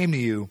 if I came to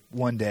you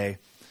one day,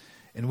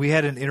 and we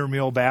had an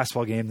intramural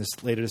basketball game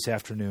later this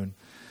afternoon,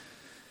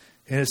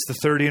 and it's the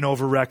 30 and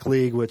over rec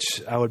league, which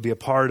I would be a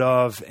part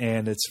of,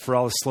 and it's for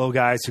all the slow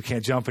guys who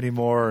can't jump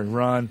anymore and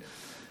run.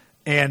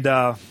 And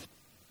I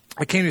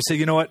came to you and said,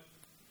 you know what?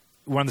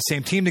 We're on the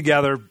same team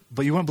together,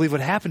 but you wouldn't believe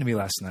what happened to me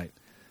last night.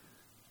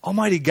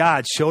 Almighty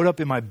God showed up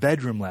in my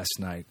bedroom last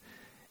night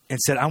and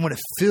said, I'm going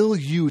to fill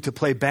you to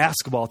play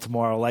basketball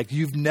tomorrow like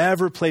you've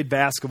never played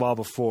basketball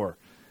before.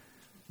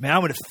 Man,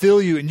 I'm going to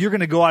fill you, and you're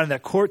going to go out in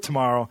that court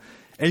tomorrow,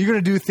 and you're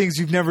going to do things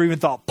you've never even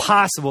thought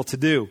possible to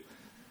do.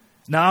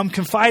 Now, I'm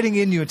confiding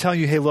in you and telling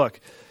you, hey, look,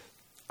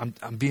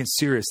 I'm being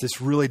serious.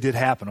 This really did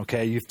happen,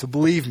 okay? You have to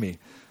believe me.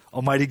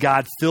 Almighty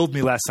God filled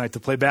me last night to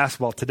play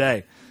basketball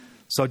today.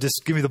 So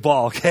just give me the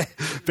ball, okay?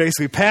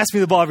 Basically, pass me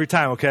the ball every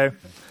time, okay?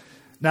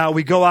 Now,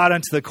 we go out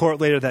onto the court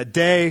later that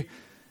day,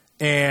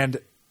 and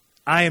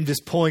I am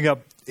just pulling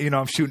up,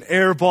 I'm shooting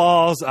air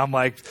balls. I'm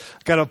like,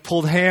 got a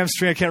pulled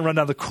hamstring. I can't run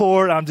down the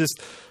court. I'm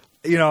just,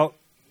 you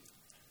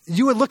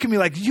would look at me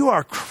like, you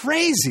are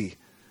crazy.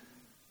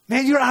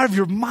 Man, you're out of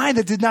your mind.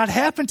 That did not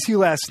happen to you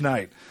last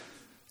night.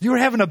 You were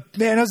having that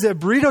was that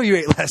burrito you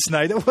ate last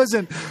night. It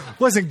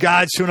wasn't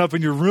God showing up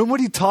in your room. What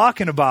are you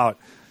talking about?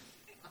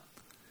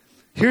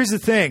 Here's the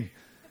thing.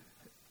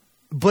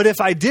 But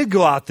if I did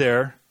go out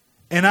there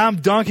and I'm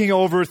dunking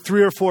over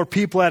 3 or 4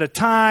 people at a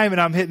time and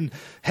I'm hitting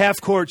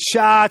half-court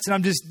shots and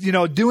I'm just,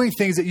 doing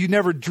things that you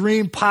never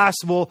dreamed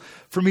possible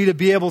for me to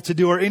be able to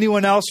do or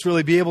anyone else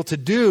really be able to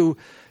do,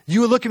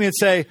 you would look at me and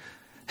say,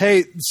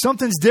 hey,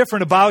 something's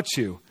different about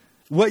you.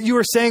 What you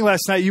were saying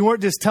last night, you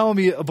weren't just telling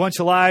me a bunch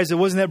of lies. It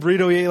wasn't that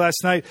burrito you ate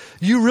last night.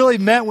 You really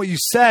meant what you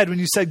said when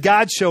you said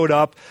God showed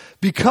up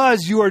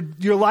because your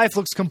life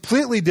looks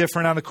completely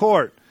different on the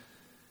court.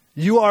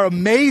 You are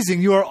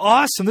amazing. You are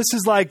awesome. This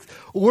is like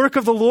work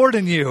of the Lord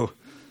in you.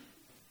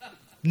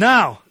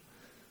 Now,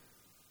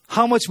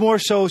 how much more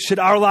so should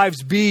our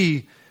lives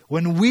be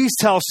when we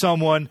tell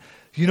someone,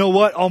 you know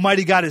what?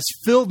 Almighty God has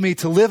filled me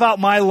to live out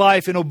my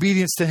life in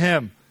obedience to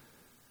Him.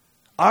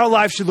 Our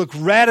life should look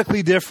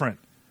radically different.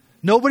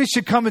 Nobody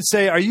should come and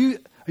say, are you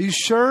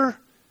sure?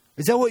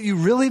 Is that what you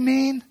really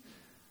mean?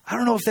 I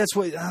don't know if that's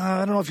what,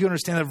 I don't know if you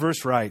understand that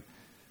verse right.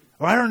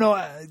 Or I don't know,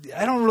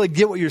 I don't really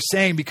get what you're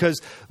saying because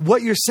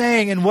what you're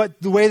saying and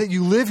the way that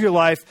you live your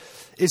life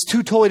is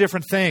 2 totally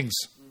different things.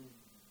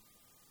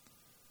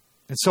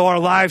 And so our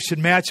lives should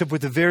match up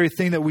with the very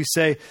thing that we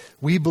say,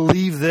 we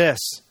believe this.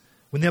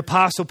 When the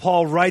Apostle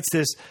Paul writes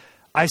this,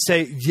 I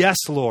say, yes,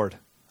 Lord,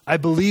 I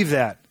believe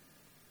that.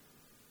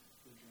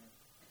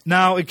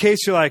 Now, in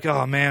case you're like,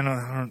 oh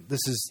man, this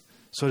is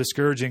so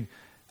discouraging.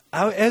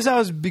 As I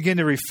was beginning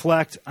to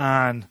reflect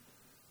on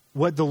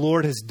what the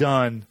Lord has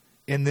done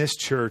in this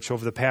church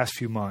over the past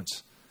few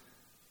months,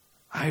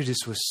 I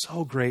just was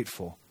so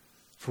grateful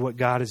for what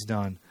God has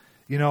done.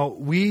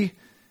 We,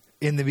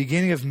 in the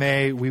beginning of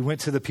May, we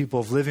went to the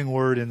people of Living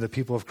Word and the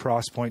people of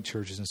Cross Point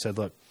churches and said,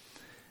 look,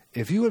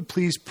 if you would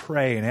please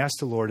pray and ask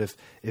the Lord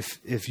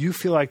if you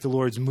feel like the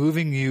Lord's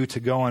moving you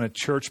to go on a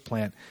church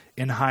plant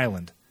in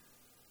Highland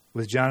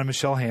with John and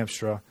Michelle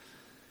Hamstra,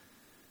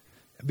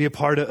 be a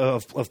part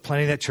of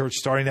planning that church,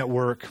 starting that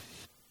work,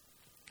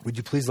 would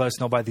you please let us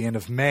know by the end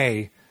of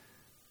May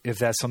if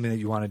that's something that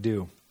you want to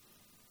do?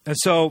 And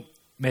so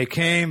May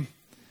came,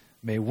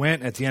 May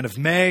went. At the end of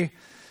May,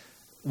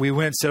 we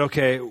went and said,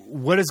 okay,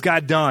 what has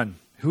God done?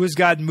 Who has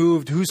God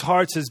moved? Whose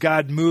hearts has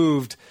God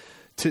moved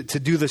to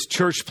do this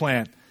church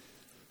plant?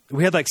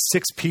 We had like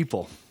 6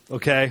 people,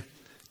 okay?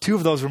 2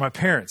 of those were my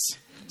parents.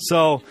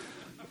 So,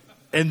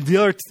 and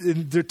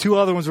the 2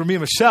 other ones were me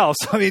and Michelle.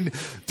 So, I mean,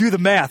 do the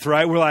math,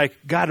 right? We're like,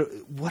 God,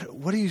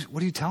 what are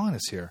you telling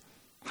us here?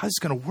 How's this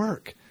going to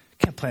work? You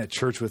can't plant a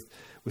church with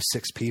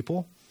 6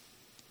 people.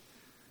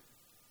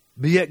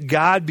 But yet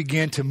God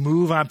began to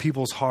move on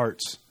people's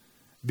hearts,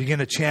 begin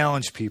to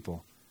challenge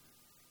people,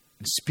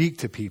 and speak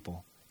to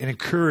people, and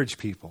encourage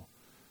people.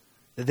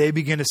 That they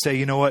begin to say,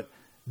 you know what?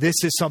 This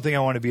is something I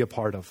want to be a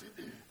part of.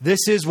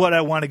 This is what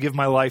I want to give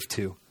my life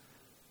to.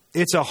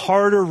 It's a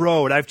harder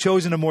road. I've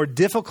chosen a more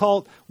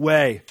difficult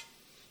way.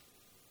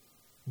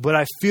 But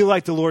I feel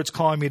like the Lord's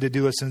calling me to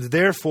do this. And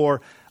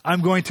therefore,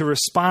 I'm going to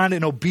respond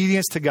in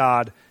obedience to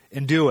God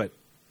and do it.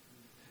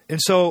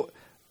 And so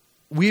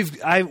we've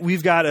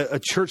got a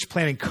church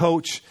planting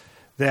coach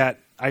that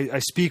I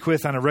speak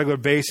with on a regular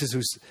basis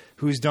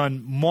who's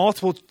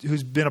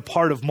been a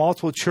part of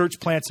multiple church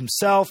plants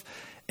himself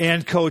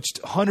and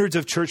coached hundreds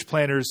of church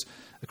planters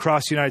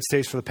across the United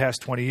States for the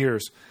past 20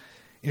 years.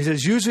 And he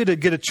says, usually to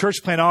get a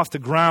church plant off the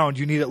ground,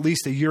 you need at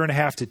least 1.5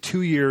 years to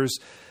 2 years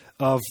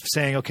of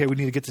saying, okay, we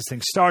need to get this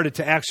thing started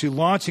to actually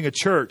launching a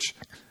church.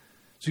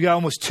 So you got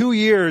almost 2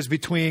 years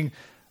between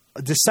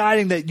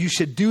deciding that you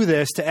should do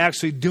this to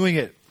actually doing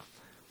it.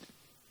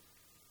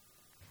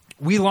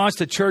 We launched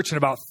a church in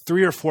about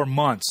 3 or 4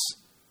 months,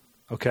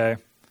 okay?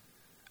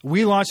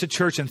 We launched a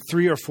church in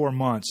 3 or 4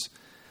 months.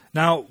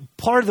 Now,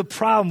 part of the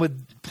problem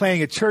with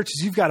planning a church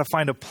is you've got to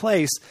find a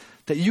place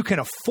that you can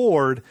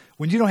afford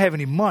when you don't have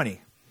any money.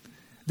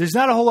 There's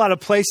not a whole lot of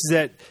places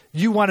that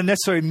you want to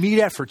necessarily meet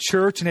at for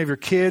church and have your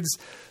kids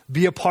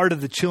be a part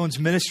of the children's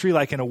ministry,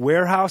 like in a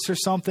warehouse or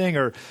something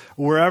or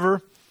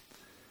wherever.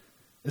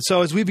 And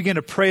so as we begin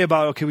to pray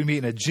about, okay, we meet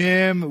in a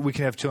gym, we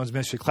can have children's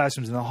ministry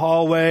classrooms in the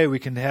hallway, we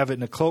can have it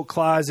in a cloak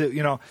closet,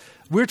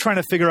 we're trying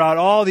to figure out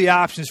all the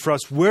options for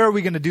us. Where are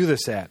we going to do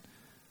this at?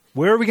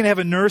 Where are we going to have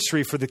a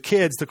nursery for the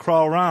kids to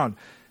crawl around?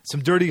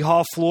 some dirty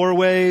hall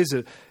floorways.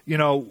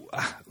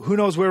 Who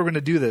knows where we're going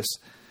to do this.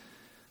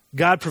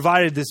 God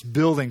provided this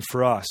building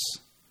for us.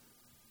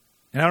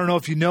 And I don't know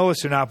if you know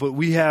this or not, but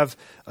we have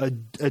a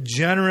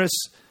generous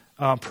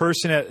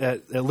person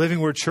at Living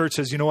Word Church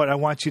says, you know what, I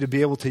want you to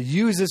be able to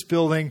use this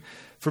building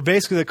for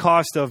basically the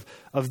cost of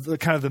the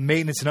kind of the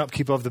maintenance and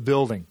upkeep of the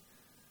building.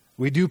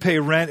 We do pay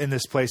rent in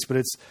this place, but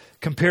it's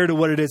compared to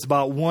what it is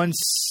about one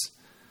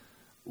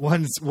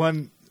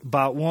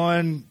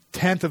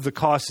tenth of the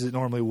cost as it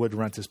normally would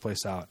rent this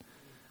place out.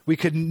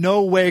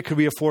 No way could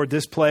we afford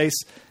this place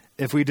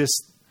if we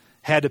just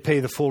had to pay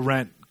the full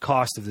rent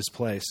cost of this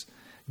place.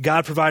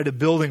 God provided a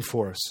building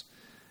for us.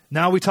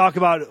 Now we talk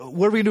about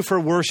what are we going to do for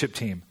a worship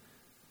team?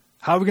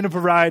 How are we going to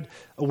provide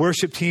a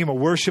worship team, a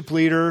worship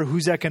leader?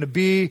 Who's that going to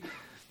be?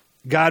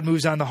 God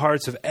moves on the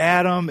hearts of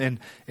Adam and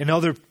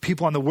other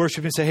people on the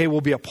worship and say, hey, we'll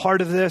be a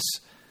part of this.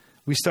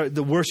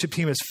 The worship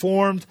team is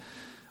formed.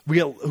 Who's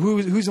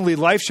going to lead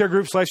life share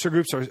groups? Life share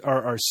groups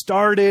are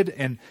started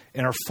and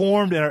are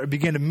formed and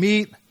begin to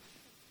meet.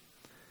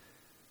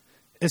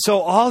 And so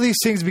all these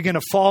things begin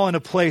to fall into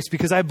place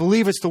because I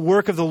believe it's the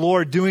work of the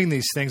Lord doing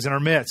these things in our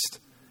midst.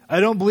 I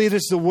don't believe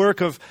it's the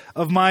work of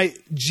my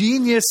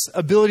genius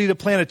ability to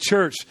plant a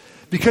church.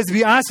 Because to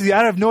be honest with you,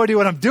 I have no idea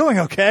what I'm doing,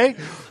 okay?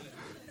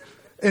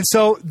 And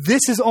so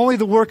this is only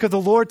the work of the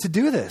Lord to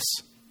do this.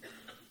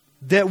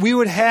 That we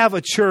would have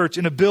a church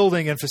and a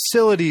building and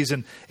facilities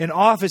and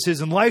offices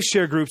and life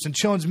share groups and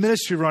children's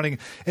ministry running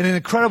and an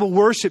incredible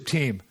worship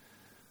team.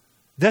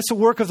 That's the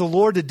work of the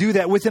Lord to do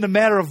that within a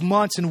matter of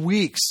months and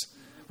weeks.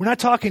 We're not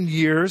talking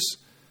years.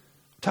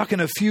 We're talking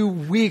a few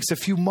weeks, a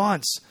few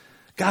months.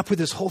 God put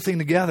this whole thing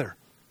together.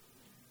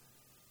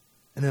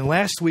 And then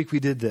last week we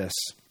did this.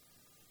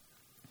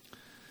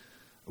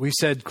 We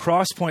said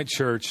Crosspoint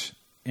Church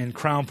in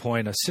Crown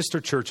Point, a sister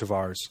church of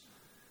ours,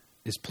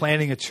 is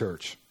planning a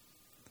church.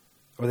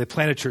 Or they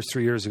planted a church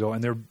 3 years ago,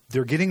 and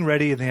they're getting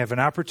ready, and they have an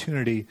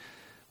opportunity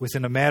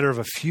within a matter of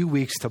a few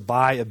weeks to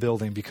buy a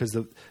building because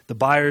the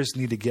buyers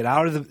need to get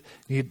out of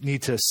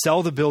need to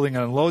sell the building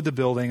and unload the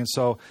building. And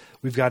so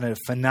we've got a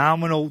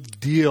phenomenal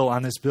deal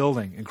on this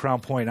building in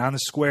Crown Point on the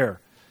square.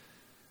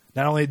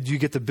 Not only do you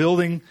get the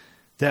building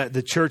that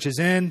the church is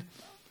in,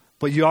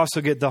 but you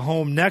also get the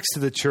home next to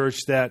the church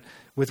that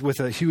with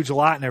a huge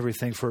lot and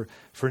everything for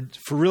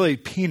really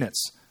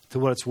peanuts to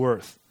what it's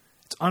worth.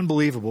 It's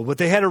unbelievable. But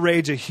they had to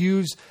raise a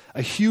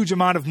huge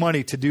amount of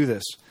money to do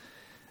this.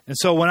 And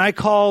so when I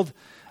called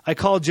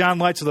John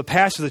Leitzel, the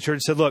pastor of the church,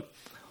 and said, look,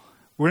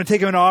 we're going to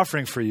take an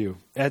offering for you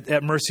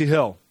at Mercy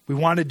Hill. We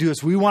want to do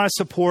this. We want to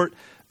support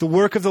the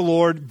work of the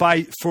Lord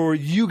for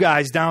you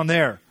guys down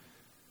there.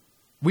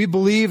 We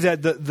believe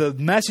that the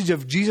message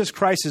of Jesus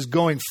Christ is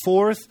going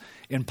forth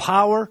in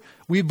power.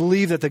 We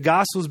believe that the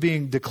gospel is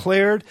being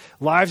declared.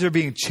 Lives are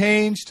being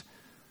changed.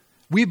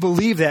 We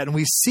believe that and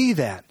we see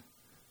that.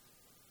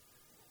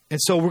 And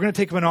so we're going to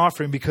take an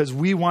offering because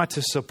we want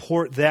to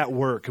support that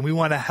work. And we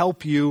want to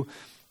help you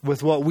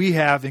with what we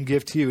have and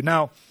give to you.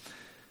 Now,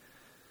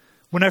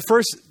 when I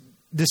first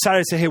decided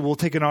to say, hey, we'll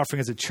take an offering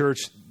as a church,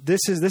 this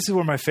is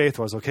where my faith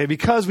was, okay?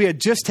 Because we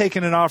had just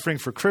taken an offering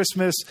for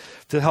Christmas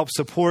to help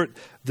support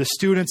the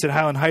students at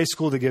Highland High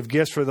School to give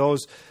gifts for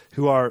those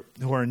who are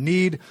in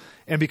need.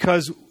 And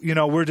because,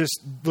 we're just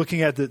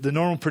looking at the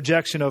normal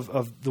projection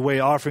of the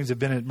way offerings have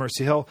been at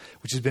Mercy Hill,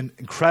 which has been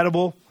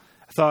incredible,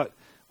 I thought,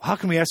 how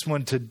can we ask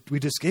someone we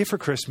just gave for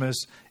Christmas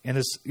and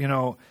this,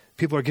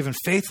 people are giving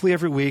faithfully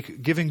every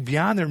week, giving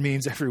beyond their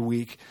means every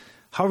week.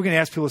 How are we going to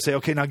ask people to say,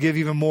 okay, now give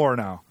even more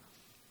now?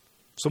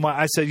 So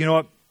I said, you know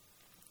what?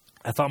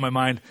 I thought in my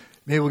mind,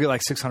 maybe we'll get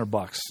like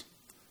 $600.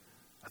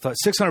 I thought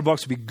 $600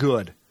 would be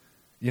good.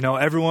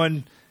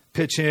 Everyone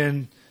pitch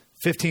in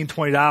 $15,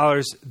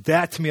 $20.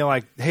 That to me, I'm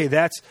like, hey,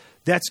 that's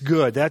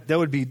good. That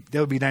would be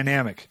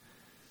dynamic.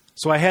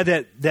 So I had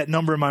that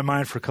number in my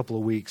mind for a couple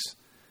of weeks.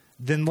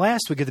 Then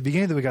last week, at the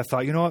beginning of the week, I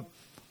thought, you know what?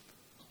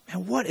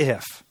 Man,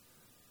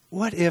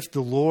 what if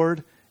the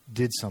Lord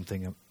did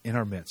something in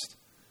our midst?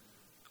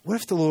 What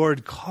if the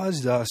Lord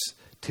caused us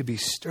to be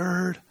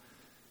stirred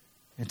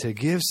and to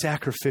give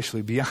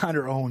sacrificially beyond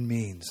our own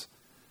means?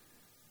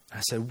 I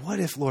said, what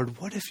if, Lord,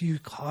 what if you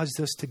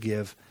caused us to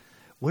give?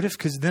 What if,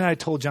 because then I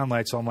told John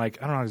Leitzel, I'm like,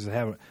 I don't know how to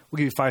have it. We'll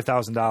give you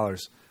 $5,000.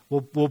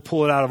 We'll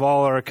pull it out of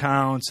all our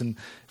accounts, and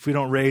if we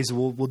don't raise it,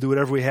 we'll do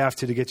whatever we have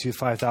to get you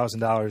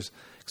 $5,000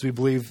 because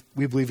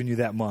we believe in you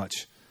that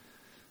much.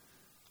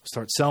 We'll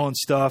start selling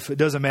stuff. It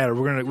doesn't matter.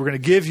 We're going to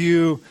give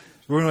you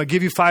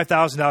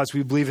 $5,000.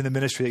 We believe in the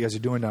ministry that you guys are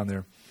doing down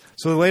there.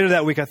 So later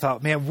that week, I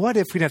thought, man, what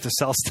if we didn't have to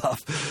sell stuff?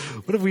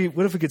 What if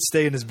we could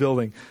stay in this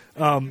building?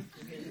 I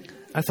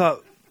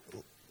thought,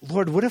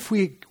 Lord, what if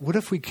we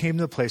came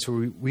to a place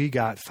where we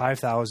got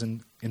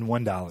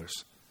 $5,001?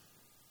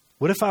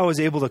 What if I was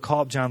able to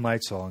call up John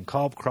Leitzel and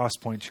call up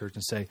Crosspoint Church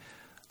and say,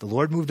 the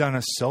Lord moved on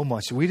us so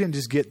much. We didn't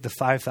just get the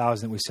 $5,000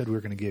 that we said we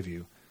were going to give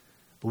you,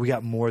 but we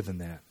got more than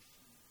that.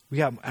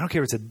 I don't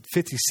care if it's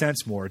 50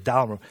 cents more,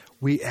 $1 more.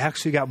 We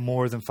actually got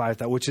more than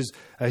 $5,000, which is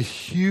a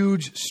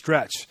huge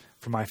stretch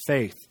for my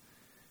faith.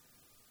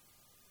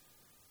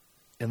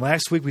 And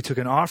last week we took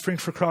an offering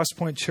for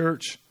Crosspoint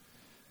Church.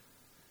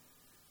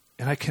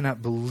 And I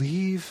cannot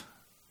believe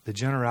the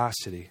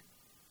generosity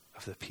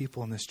of the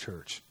people in this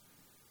church.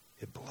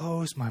 It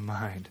blows my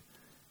mind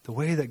the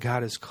way that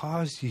God has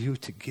caused you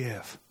to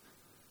give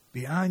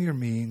beyond your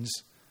means,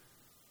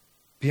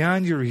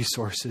 beyond your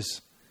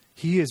resources.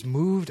 He has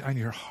moved on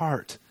your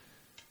heart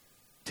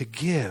to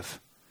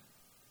give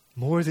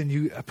more than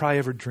you probably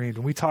ever dreamed.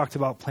 When we talked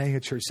about planting a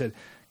church, said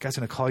God's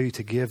going to call you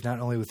to give not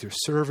only with your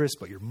service,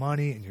 but your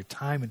money and your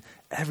time and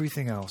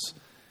everything else.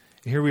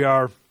 And here we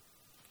are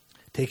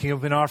taking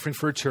up an offering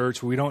for a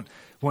church where we won't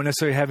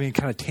necessarily have any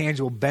kind of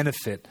tangible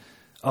benefit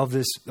of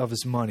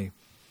this money.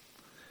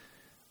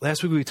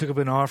 Last week we took up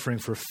an offering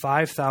for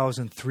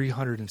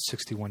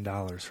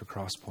 $5,361 for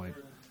Crosspoint.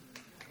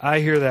 I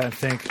hear that and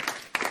think,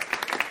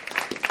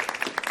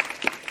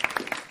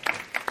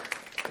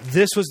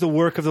 this was the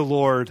work of the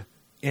Lord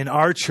in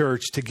our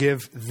church to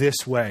give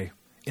this way,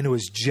 and it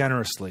was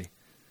generously.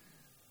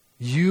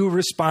 You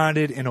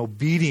responded in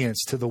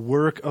obedience to the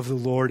work of the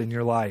Lord in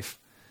your life.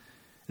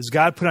 As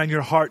God put on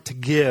your heart to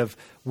give,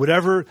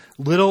 whatever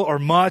little or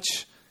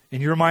much in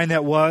your mind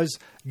that was,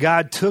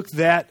 God took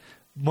that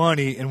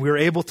money and we were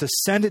able to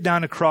send it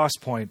down to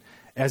Crosspoint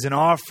as an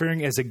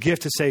offering, as a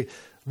gift to say,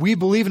 we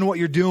believe in what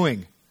you're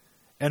doing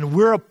and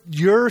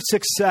your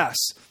success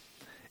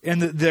and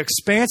the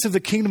expanse of the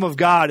kingdom of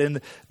God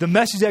and the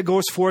message that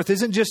goes forth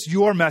isn't just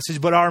your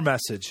message, but our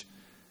message.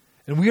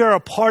 And we are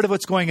a part of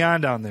what's going on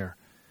down there.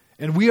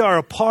 And we are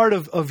a part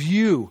of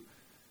you.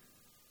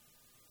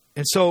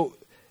 And so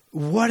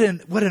what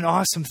an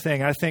awesome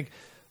thing. I think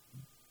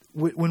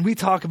when we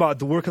talk about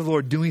the work of the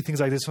Lord doing things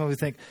like this, when we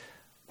think,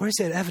 where is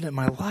that evident in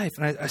my life?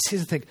 And I see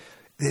and think,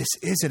 this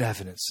is an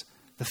evidence.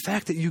 The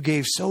fact that you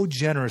gave so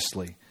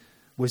generously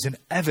was an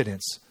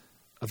evidence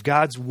of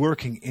God's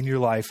working in your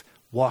life,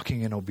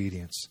 walking in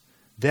obedience.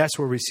 That's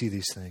where we see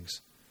these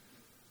things.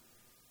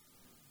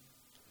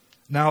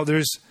 Now,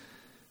 there's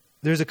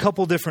a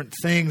couple different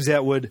things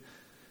that would,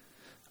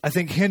 I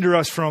think, hinder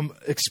us from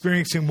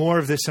experiencing more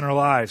of this in our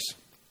lives.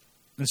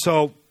 And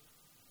so,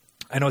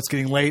 I know it's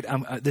getting late.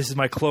 This is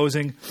my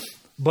closing.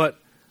 But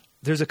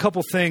there's a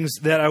couple things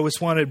that I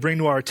just want to bring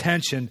to our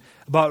attention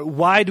about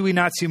why do we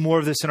not see more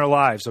of this in our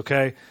lives,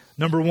 okay?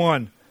 Number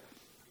one,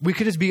 we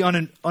could just be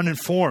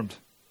uninformed.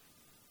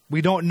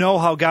 We don't know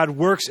how God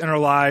works in our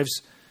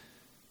lives.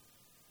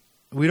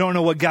 We don't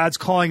know what God's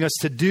calling us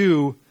to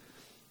do.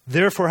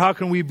 Therefore, how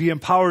can we be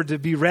empowered to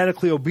be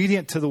radically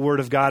obedient to the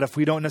Word of God if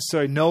we don't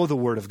necessarily know the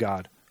Word of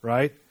God,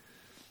 right?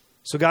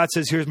 So God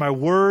says, here's my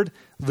word,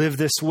 live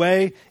this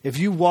way. If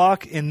you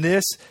walk in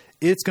this,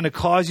 it's going to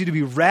cause you to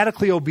be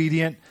radically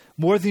obedient,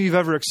 more than you've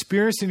ever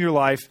experienced in your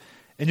life,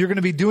 and you're going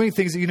to be doing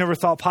things that you never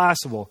thought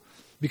possible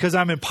because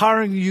I'm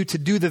empowering you to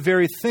do the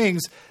very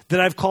things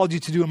that I've called you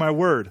to do in my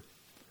word.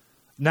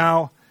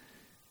 Now,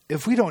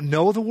 if we don't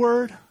know the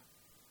word,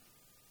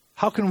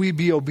 how can we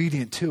be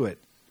obedient to it?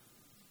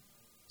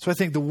 So I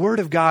think the Word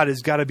of God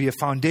has got to be a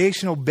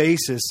foundational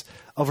basis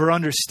of our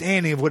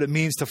understanding of what it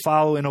means to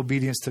follow in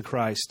obedience to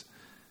Christ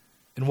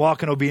and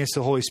walk in obedience to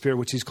the Holy Spirit,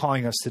 which He's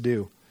calling us to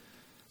do.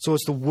 So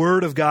it's the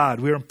Word of God.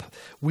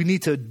 We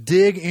need to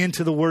dig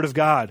into the Word of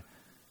God.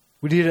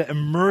 We need to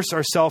immerse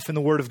ourselves in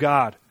the Word of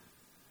God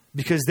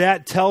because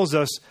that tells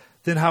us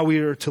then how we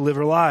are to live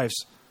our lives.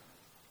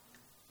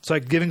 It's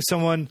like giving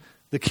someone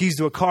the keys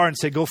to a car and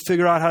say, go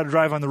figure out how to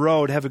drive on the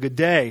road, have a good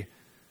day.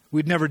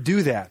 We'd never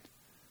do that.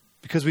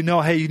 Because we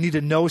know, hey, you need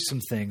to know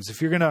some things.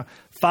 If you're going to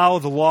follow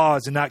the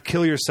laws and not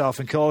kill yourself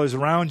and kill others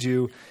around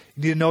you,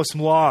 you need to know some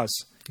laws.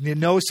 You need to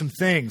know some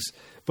things.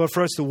 But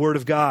for us, the Word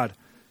of God.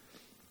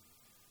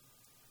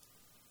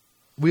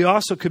 We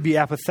also could be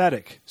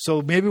apathetic.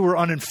 So maybe we're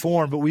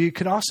uninformed, but we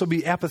could also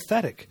be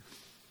apathetic.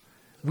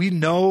 We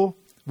know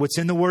what's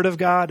in the Word of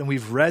God, and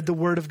we've read the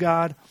Word of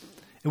God,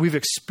 and we've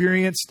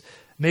experienced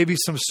maybe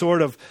some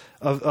sort of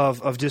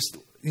just,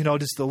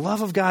 just the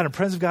love of God and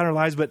presence of God in our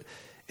lives, but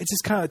it's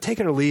just kind of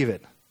take it or leave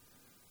it.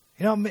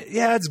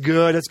 Yeah, it's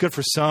good. It's good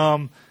for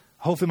some.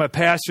 Hopefully my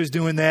pastor's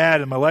doing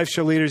that and my life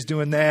show leader's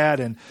doing that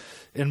and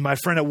my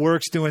friend at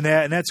work's doing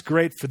that. And that's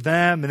great for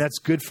them and that's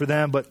good for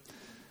them. But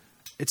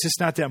it's just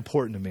not that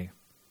important to me.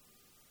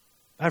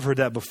 I've heard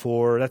that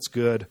before. That's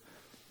good.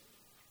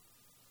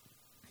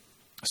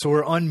 So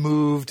we're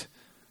unmoved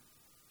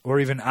or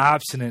even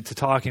obstinate to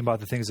talking about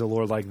the things of the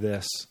Lord like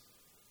this.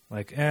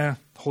 Like,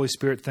 Holy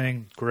Spirit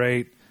thing,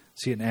 great.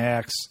 See it in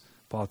Acts.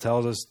 Paul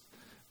tells us,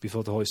 be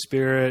filled with the Holy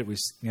Spirit. We're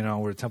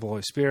the temple of the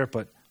Holy Spirit,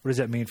 but what does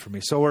that mean for me?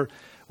 So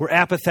we're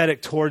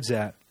apathetic towards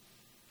that.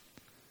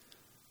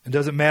 It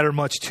doesn't matter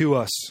much to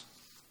us.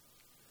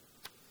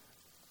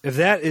 If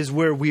that is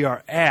where we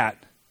are at,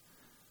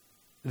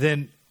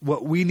 then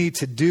what we need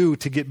to do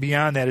to get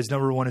beyond that is,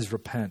 number one, is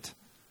repent.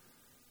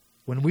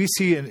 When we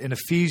see in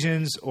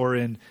Ephesians or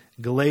in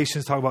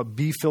Galatians talk about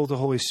be filled with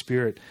the Holy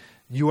Spirit,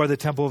 you are the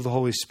temple of the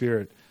Holy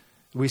Spirit.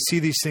 We see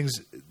these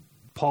things,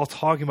 Paul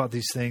talking about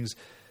these things,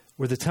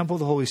 we're the temple of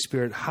the Holy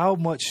Spirit. How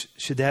much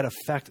should that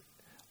affect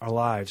our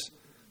lives?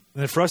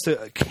 And then for us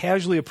to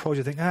casually approach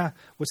it, think,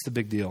 what's the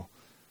big deal?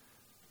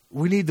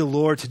 We need the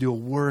Lord to do a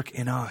work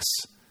in us.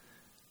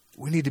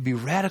 We need to be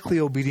radically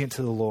obedient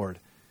to the Lord.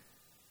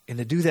 And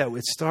to do that,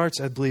 it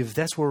starts, I believe, if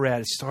that's where we're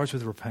at, it starts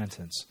with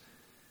repentance.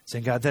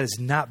 Saying, God, that has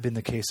not been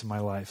the case in my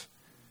life.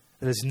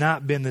 That has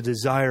not been the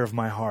desire of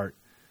my heart.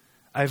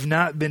 I've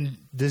not been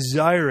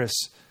desirous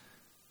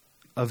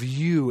of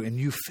you and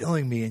you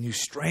filling me and you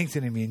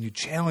strengthening me and you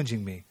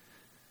challenging me.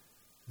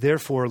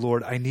 Therefore,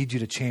 Lord, I need you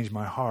to change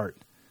my heart.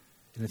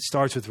 And it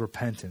starts with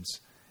repentance.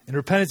 And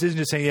repentance isn't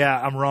just saying, yeah,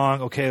 I'm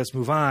wrong. Okay, let's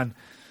move on.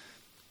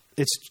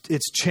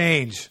 It's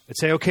change.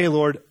 It's say, okay,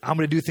 Lord, I'm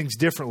going to do things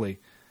differently.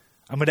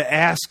 I'm going to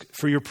ask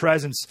for your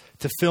presence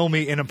to fill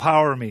me and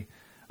empower me.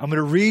 I'm going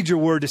to read your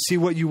word to see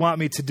what you want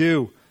me to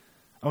do.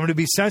 I'm going to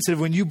be sensitive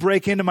when you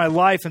break into my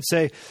life and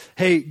say,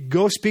 hey,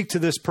 go speak to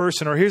this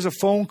person, or here's a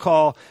phone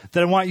call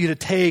that I want you to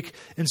take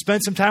and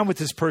spend some time with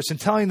this person,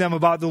 telling them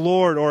about the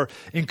Lord or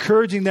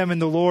encouraging them in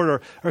the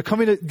Lord, or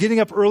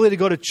getting up early to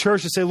go to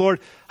church and say, Lord,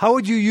 how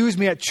would you use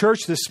me at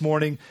church this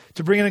morning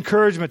to bring an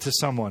encouragement to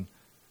someone?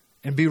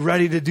 And be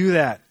ready to do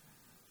that.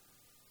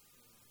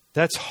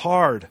 That's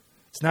hard.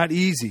 It's not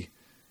easy.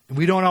 And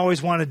we don't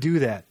always want to do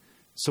that.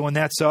 So when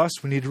that's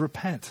us, we need to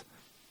repent.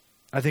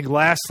 I think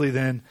lastly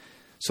then,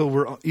 so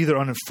we're either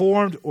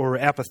uninformed or we're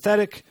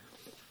apathetic,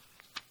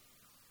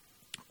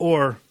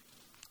 or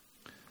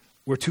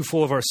we're too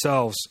full of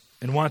ourselves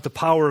and want the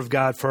power of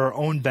God for our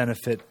own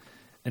benefit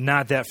and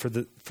not that for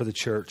the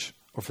church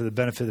or for the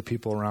benefit of the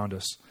people around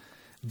us.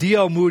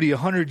 D.L. Moody,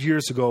 100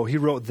 years ago, he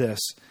wrote this.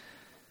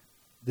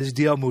 This is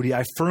D.L. Moody.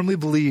 I firmly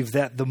believe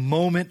that the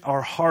moment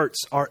our hearts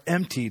are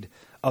emptied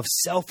of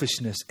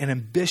selfishness and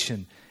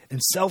ambition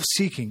and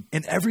self-seeking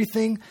and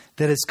everything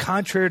that is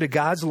contrary to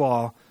God's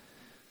law,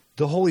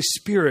 the Holy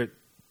Spirit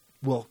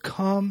will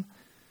come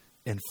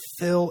and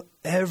fill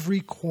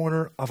every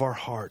corner of our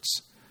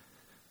hearts.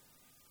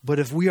 But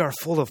if we are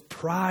full of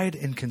pride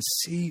and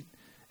conceit,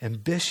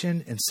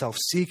 ambition and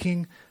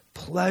self-seeking,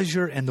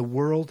 pleasure and the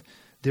world,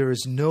 there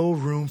is no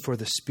room for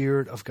the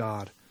Spirit of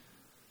God.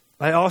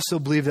 I also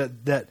believe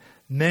that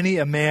many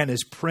a man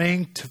is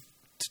praying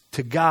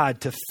to God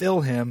to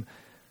fill him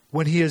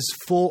when he is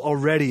full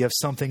already of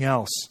something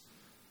else.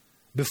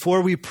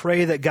 Before we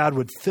pray that God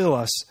would fill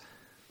us,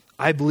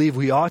 I believe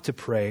we ought to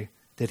pray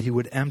that he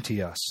would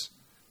empty us.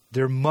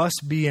 There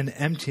must be an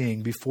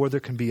emptying before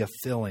there can be a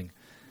filling.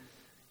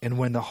 And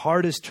when the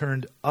heart is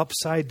turned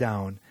upside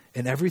down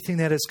and everything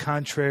that is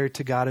contrary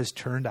to God is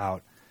turned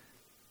out,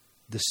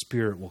 the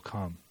Spirit will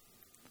come.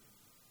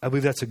 I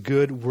believe that's a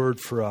good word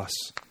for us.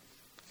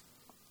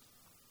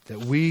 That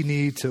we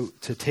need to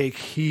take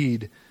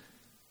heed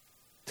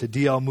to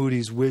D.L.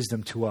 Moody's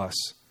wisdom to us.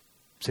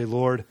 Say,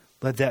 Lord,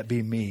 let that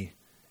be me.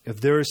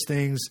 If there is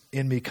things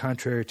in me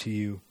contrary to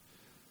you,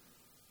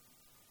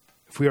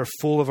 if we are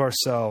full of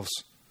ourselves,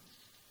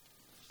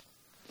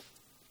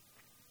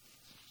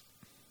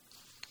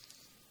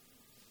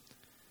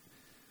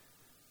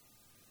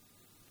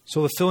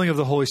 so the filling of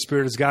the Holy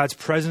Spirit is God's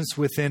presence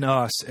within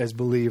us as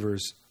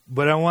believers.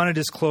 But I want to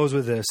just close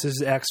with this. This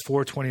is Acts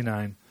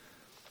 4:29.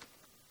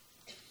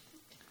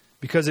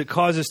 Because it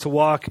causes us to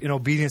walk in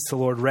obedience to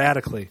the Lord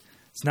radically.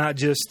 It's not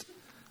just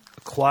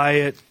a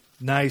quiet,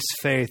 nice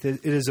faith.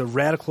 It is a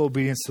radical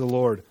obedience to the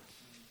Lord.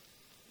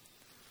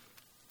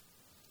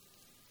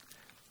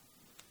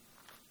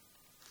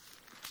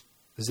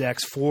 This is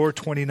Acts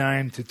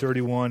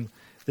 4:29-31.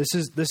 This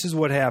is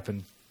what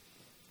happened.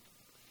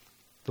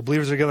 The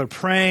believers are together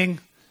praying.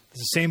 It's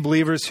the same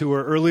believers who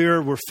were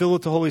earlier were filled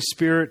with the Holy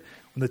Spirit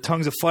when the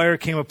tongues of fire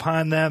came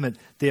upon them at the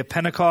day of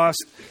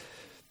Pentecost.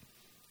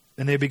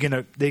 And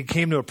they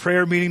came to a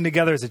prayer meeting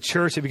together as a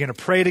church. They began to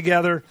pray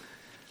together.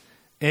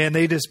 And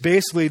they just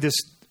basically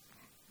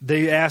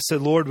they asked the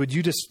Lord, would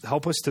you just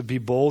help us to be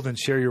bold and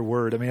share your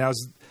word? I mean, that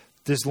was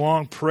this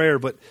long prayer,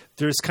 but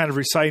they're just kind of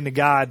reciting to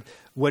God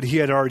what he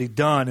had already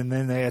done. And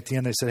then at the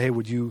end they said, hey,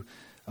 would you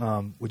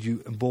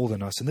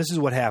embolden us? And this is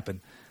what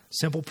happened.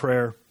 Simple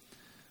prayer,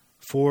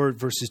 4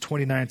 verses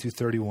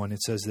 29-31.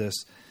 It says this,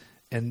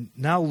 and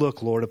now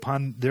look, Lord,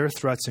 upon their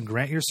threats and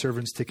grant your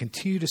servants to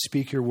continue to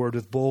speak your word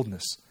with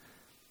boldness,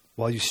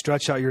 while you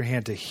stretch out your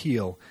hand to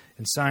heal,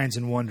 and signs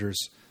and wonders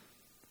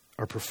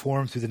are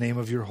performed through the name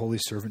of your holy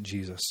servant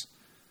Jesus.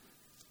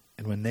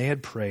 And when they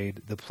had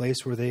prayed, the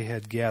place where they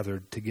had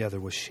gathered together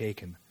was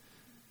shaken,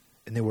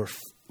 and they were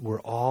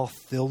all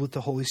filled with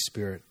the Holy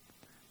Spirit.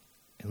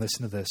 And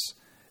listen to this,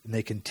 and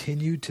they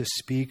continued to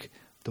speak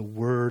the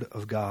word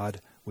of God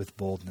with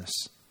boldness.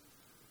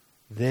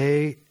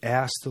 They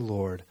asked the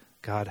Lord,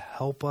 God,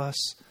 help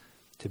us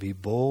to be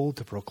bold,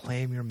 to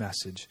proclaim your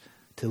message,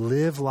 to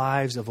live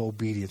lives of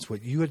obedience,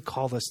 what you had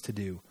called us to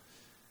do.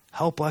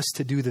 Help us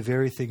to do the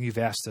very thing you've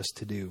asked us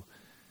to do.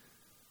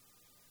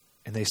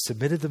 And they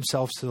submitted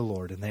themselves to the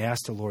Lord, and they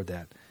asked the Lord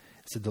that.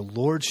 It said the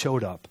Lord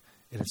showed up,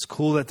 and it's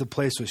cool that the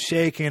place was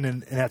shaken,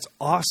 and that's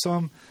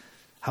awesome.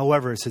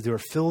 However, it said they were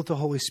filled with the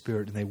Holy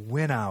Spirit, and they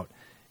went out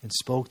and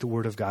spoke the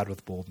word of God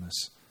with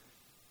boldness.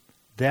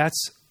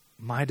 That's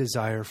my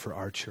desire for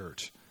our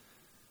church.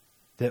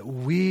 That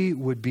we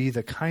would be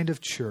the kind of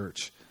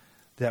church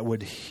that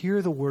would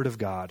hear the word of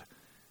God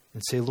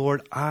and say,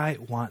 Lord, I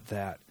want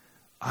that.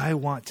 I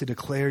want to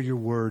declare your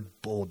word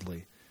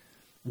boldly.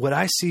 What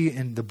I see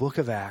in the book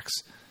of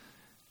Acts,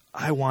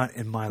 I want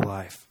in my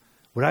life.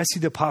 What I see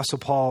the Apostle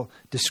Paul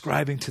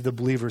describing to the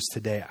believers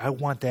today, I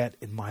want that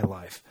in my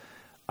life.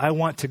 I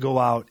want to go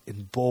out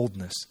in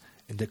boldness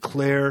and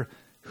declare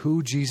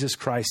who Jesus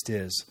Christ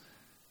is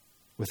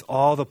with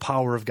all the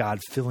power of God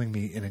filling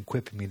me and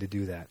equipping me to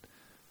do that.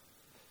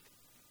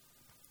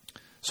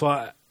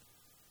 So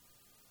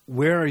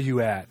where are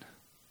you at?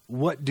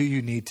 What do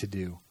you need to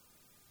do?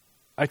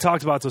 I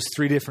talked about those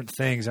three different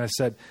things. And I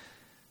said,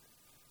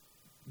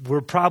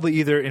 we're probably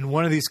either in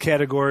one of these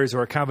categories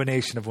or a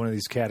combination of one of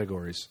these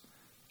categories.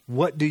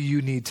 What do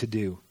you need to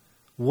do?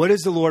 What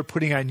is the Lord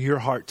putting on your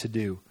heart to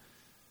do?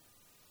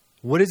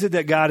 What is it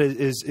that God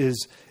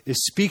is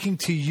speaking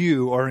to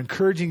you or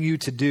encouraging you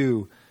to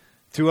do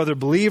through other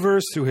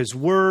believers, through his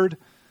word,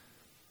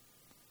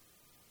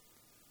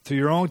 through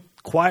your own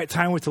quiet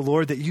time with the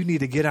Lord that you need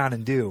to get on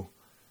and do?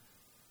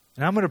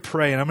 And I'm going to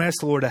pray, and I'm going to ask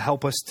the Lord to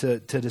help us to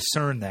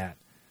discern that.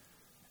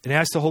 And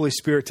ask the Holy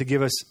Spirit to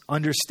give us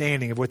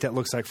understanding of what that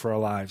looks like for our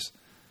lives.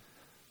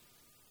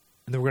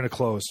 And then we're going to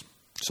close.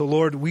 So,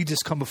 Lord, we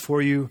just come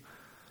before you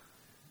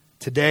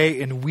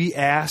today, and we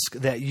ask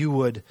that you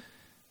would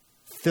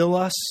fill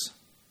us,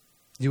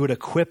 you would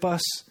equip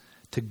us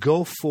to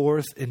go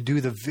forth and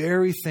do the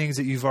very things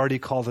that you've already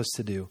called us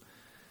to do.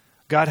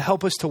 God,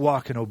 help us to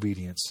walk in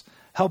obedience.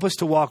 Help us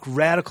to walk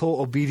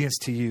radical obedience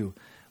to you.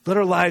 Let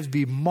our lives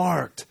be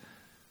marked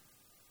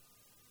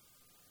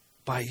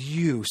by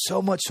you, so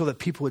much so that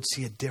people would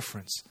see a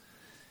difference.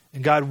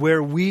 And God,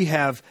 where we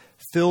have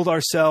filled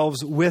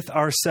ourselves with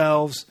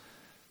ourselves,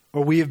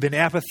 or we have been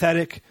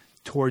apathetic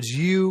towards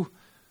you,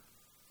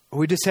 or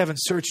we just haven't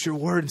searched your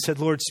word and said,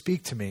 Lord,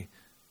 speak to me.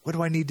 What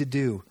do I need to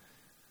do?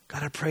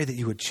 God, I pray that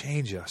you would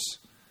change us.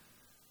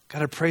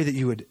 God, I pray that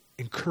you would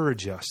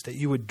encourage us, that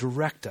you would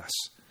direct us,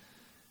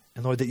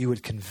 and Lord, that you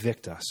would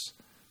convict us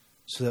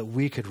so that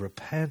we could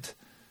repent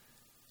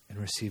and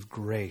receive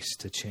grace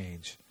to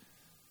change.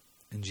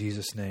 In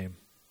Jesus' name,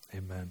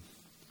 amen.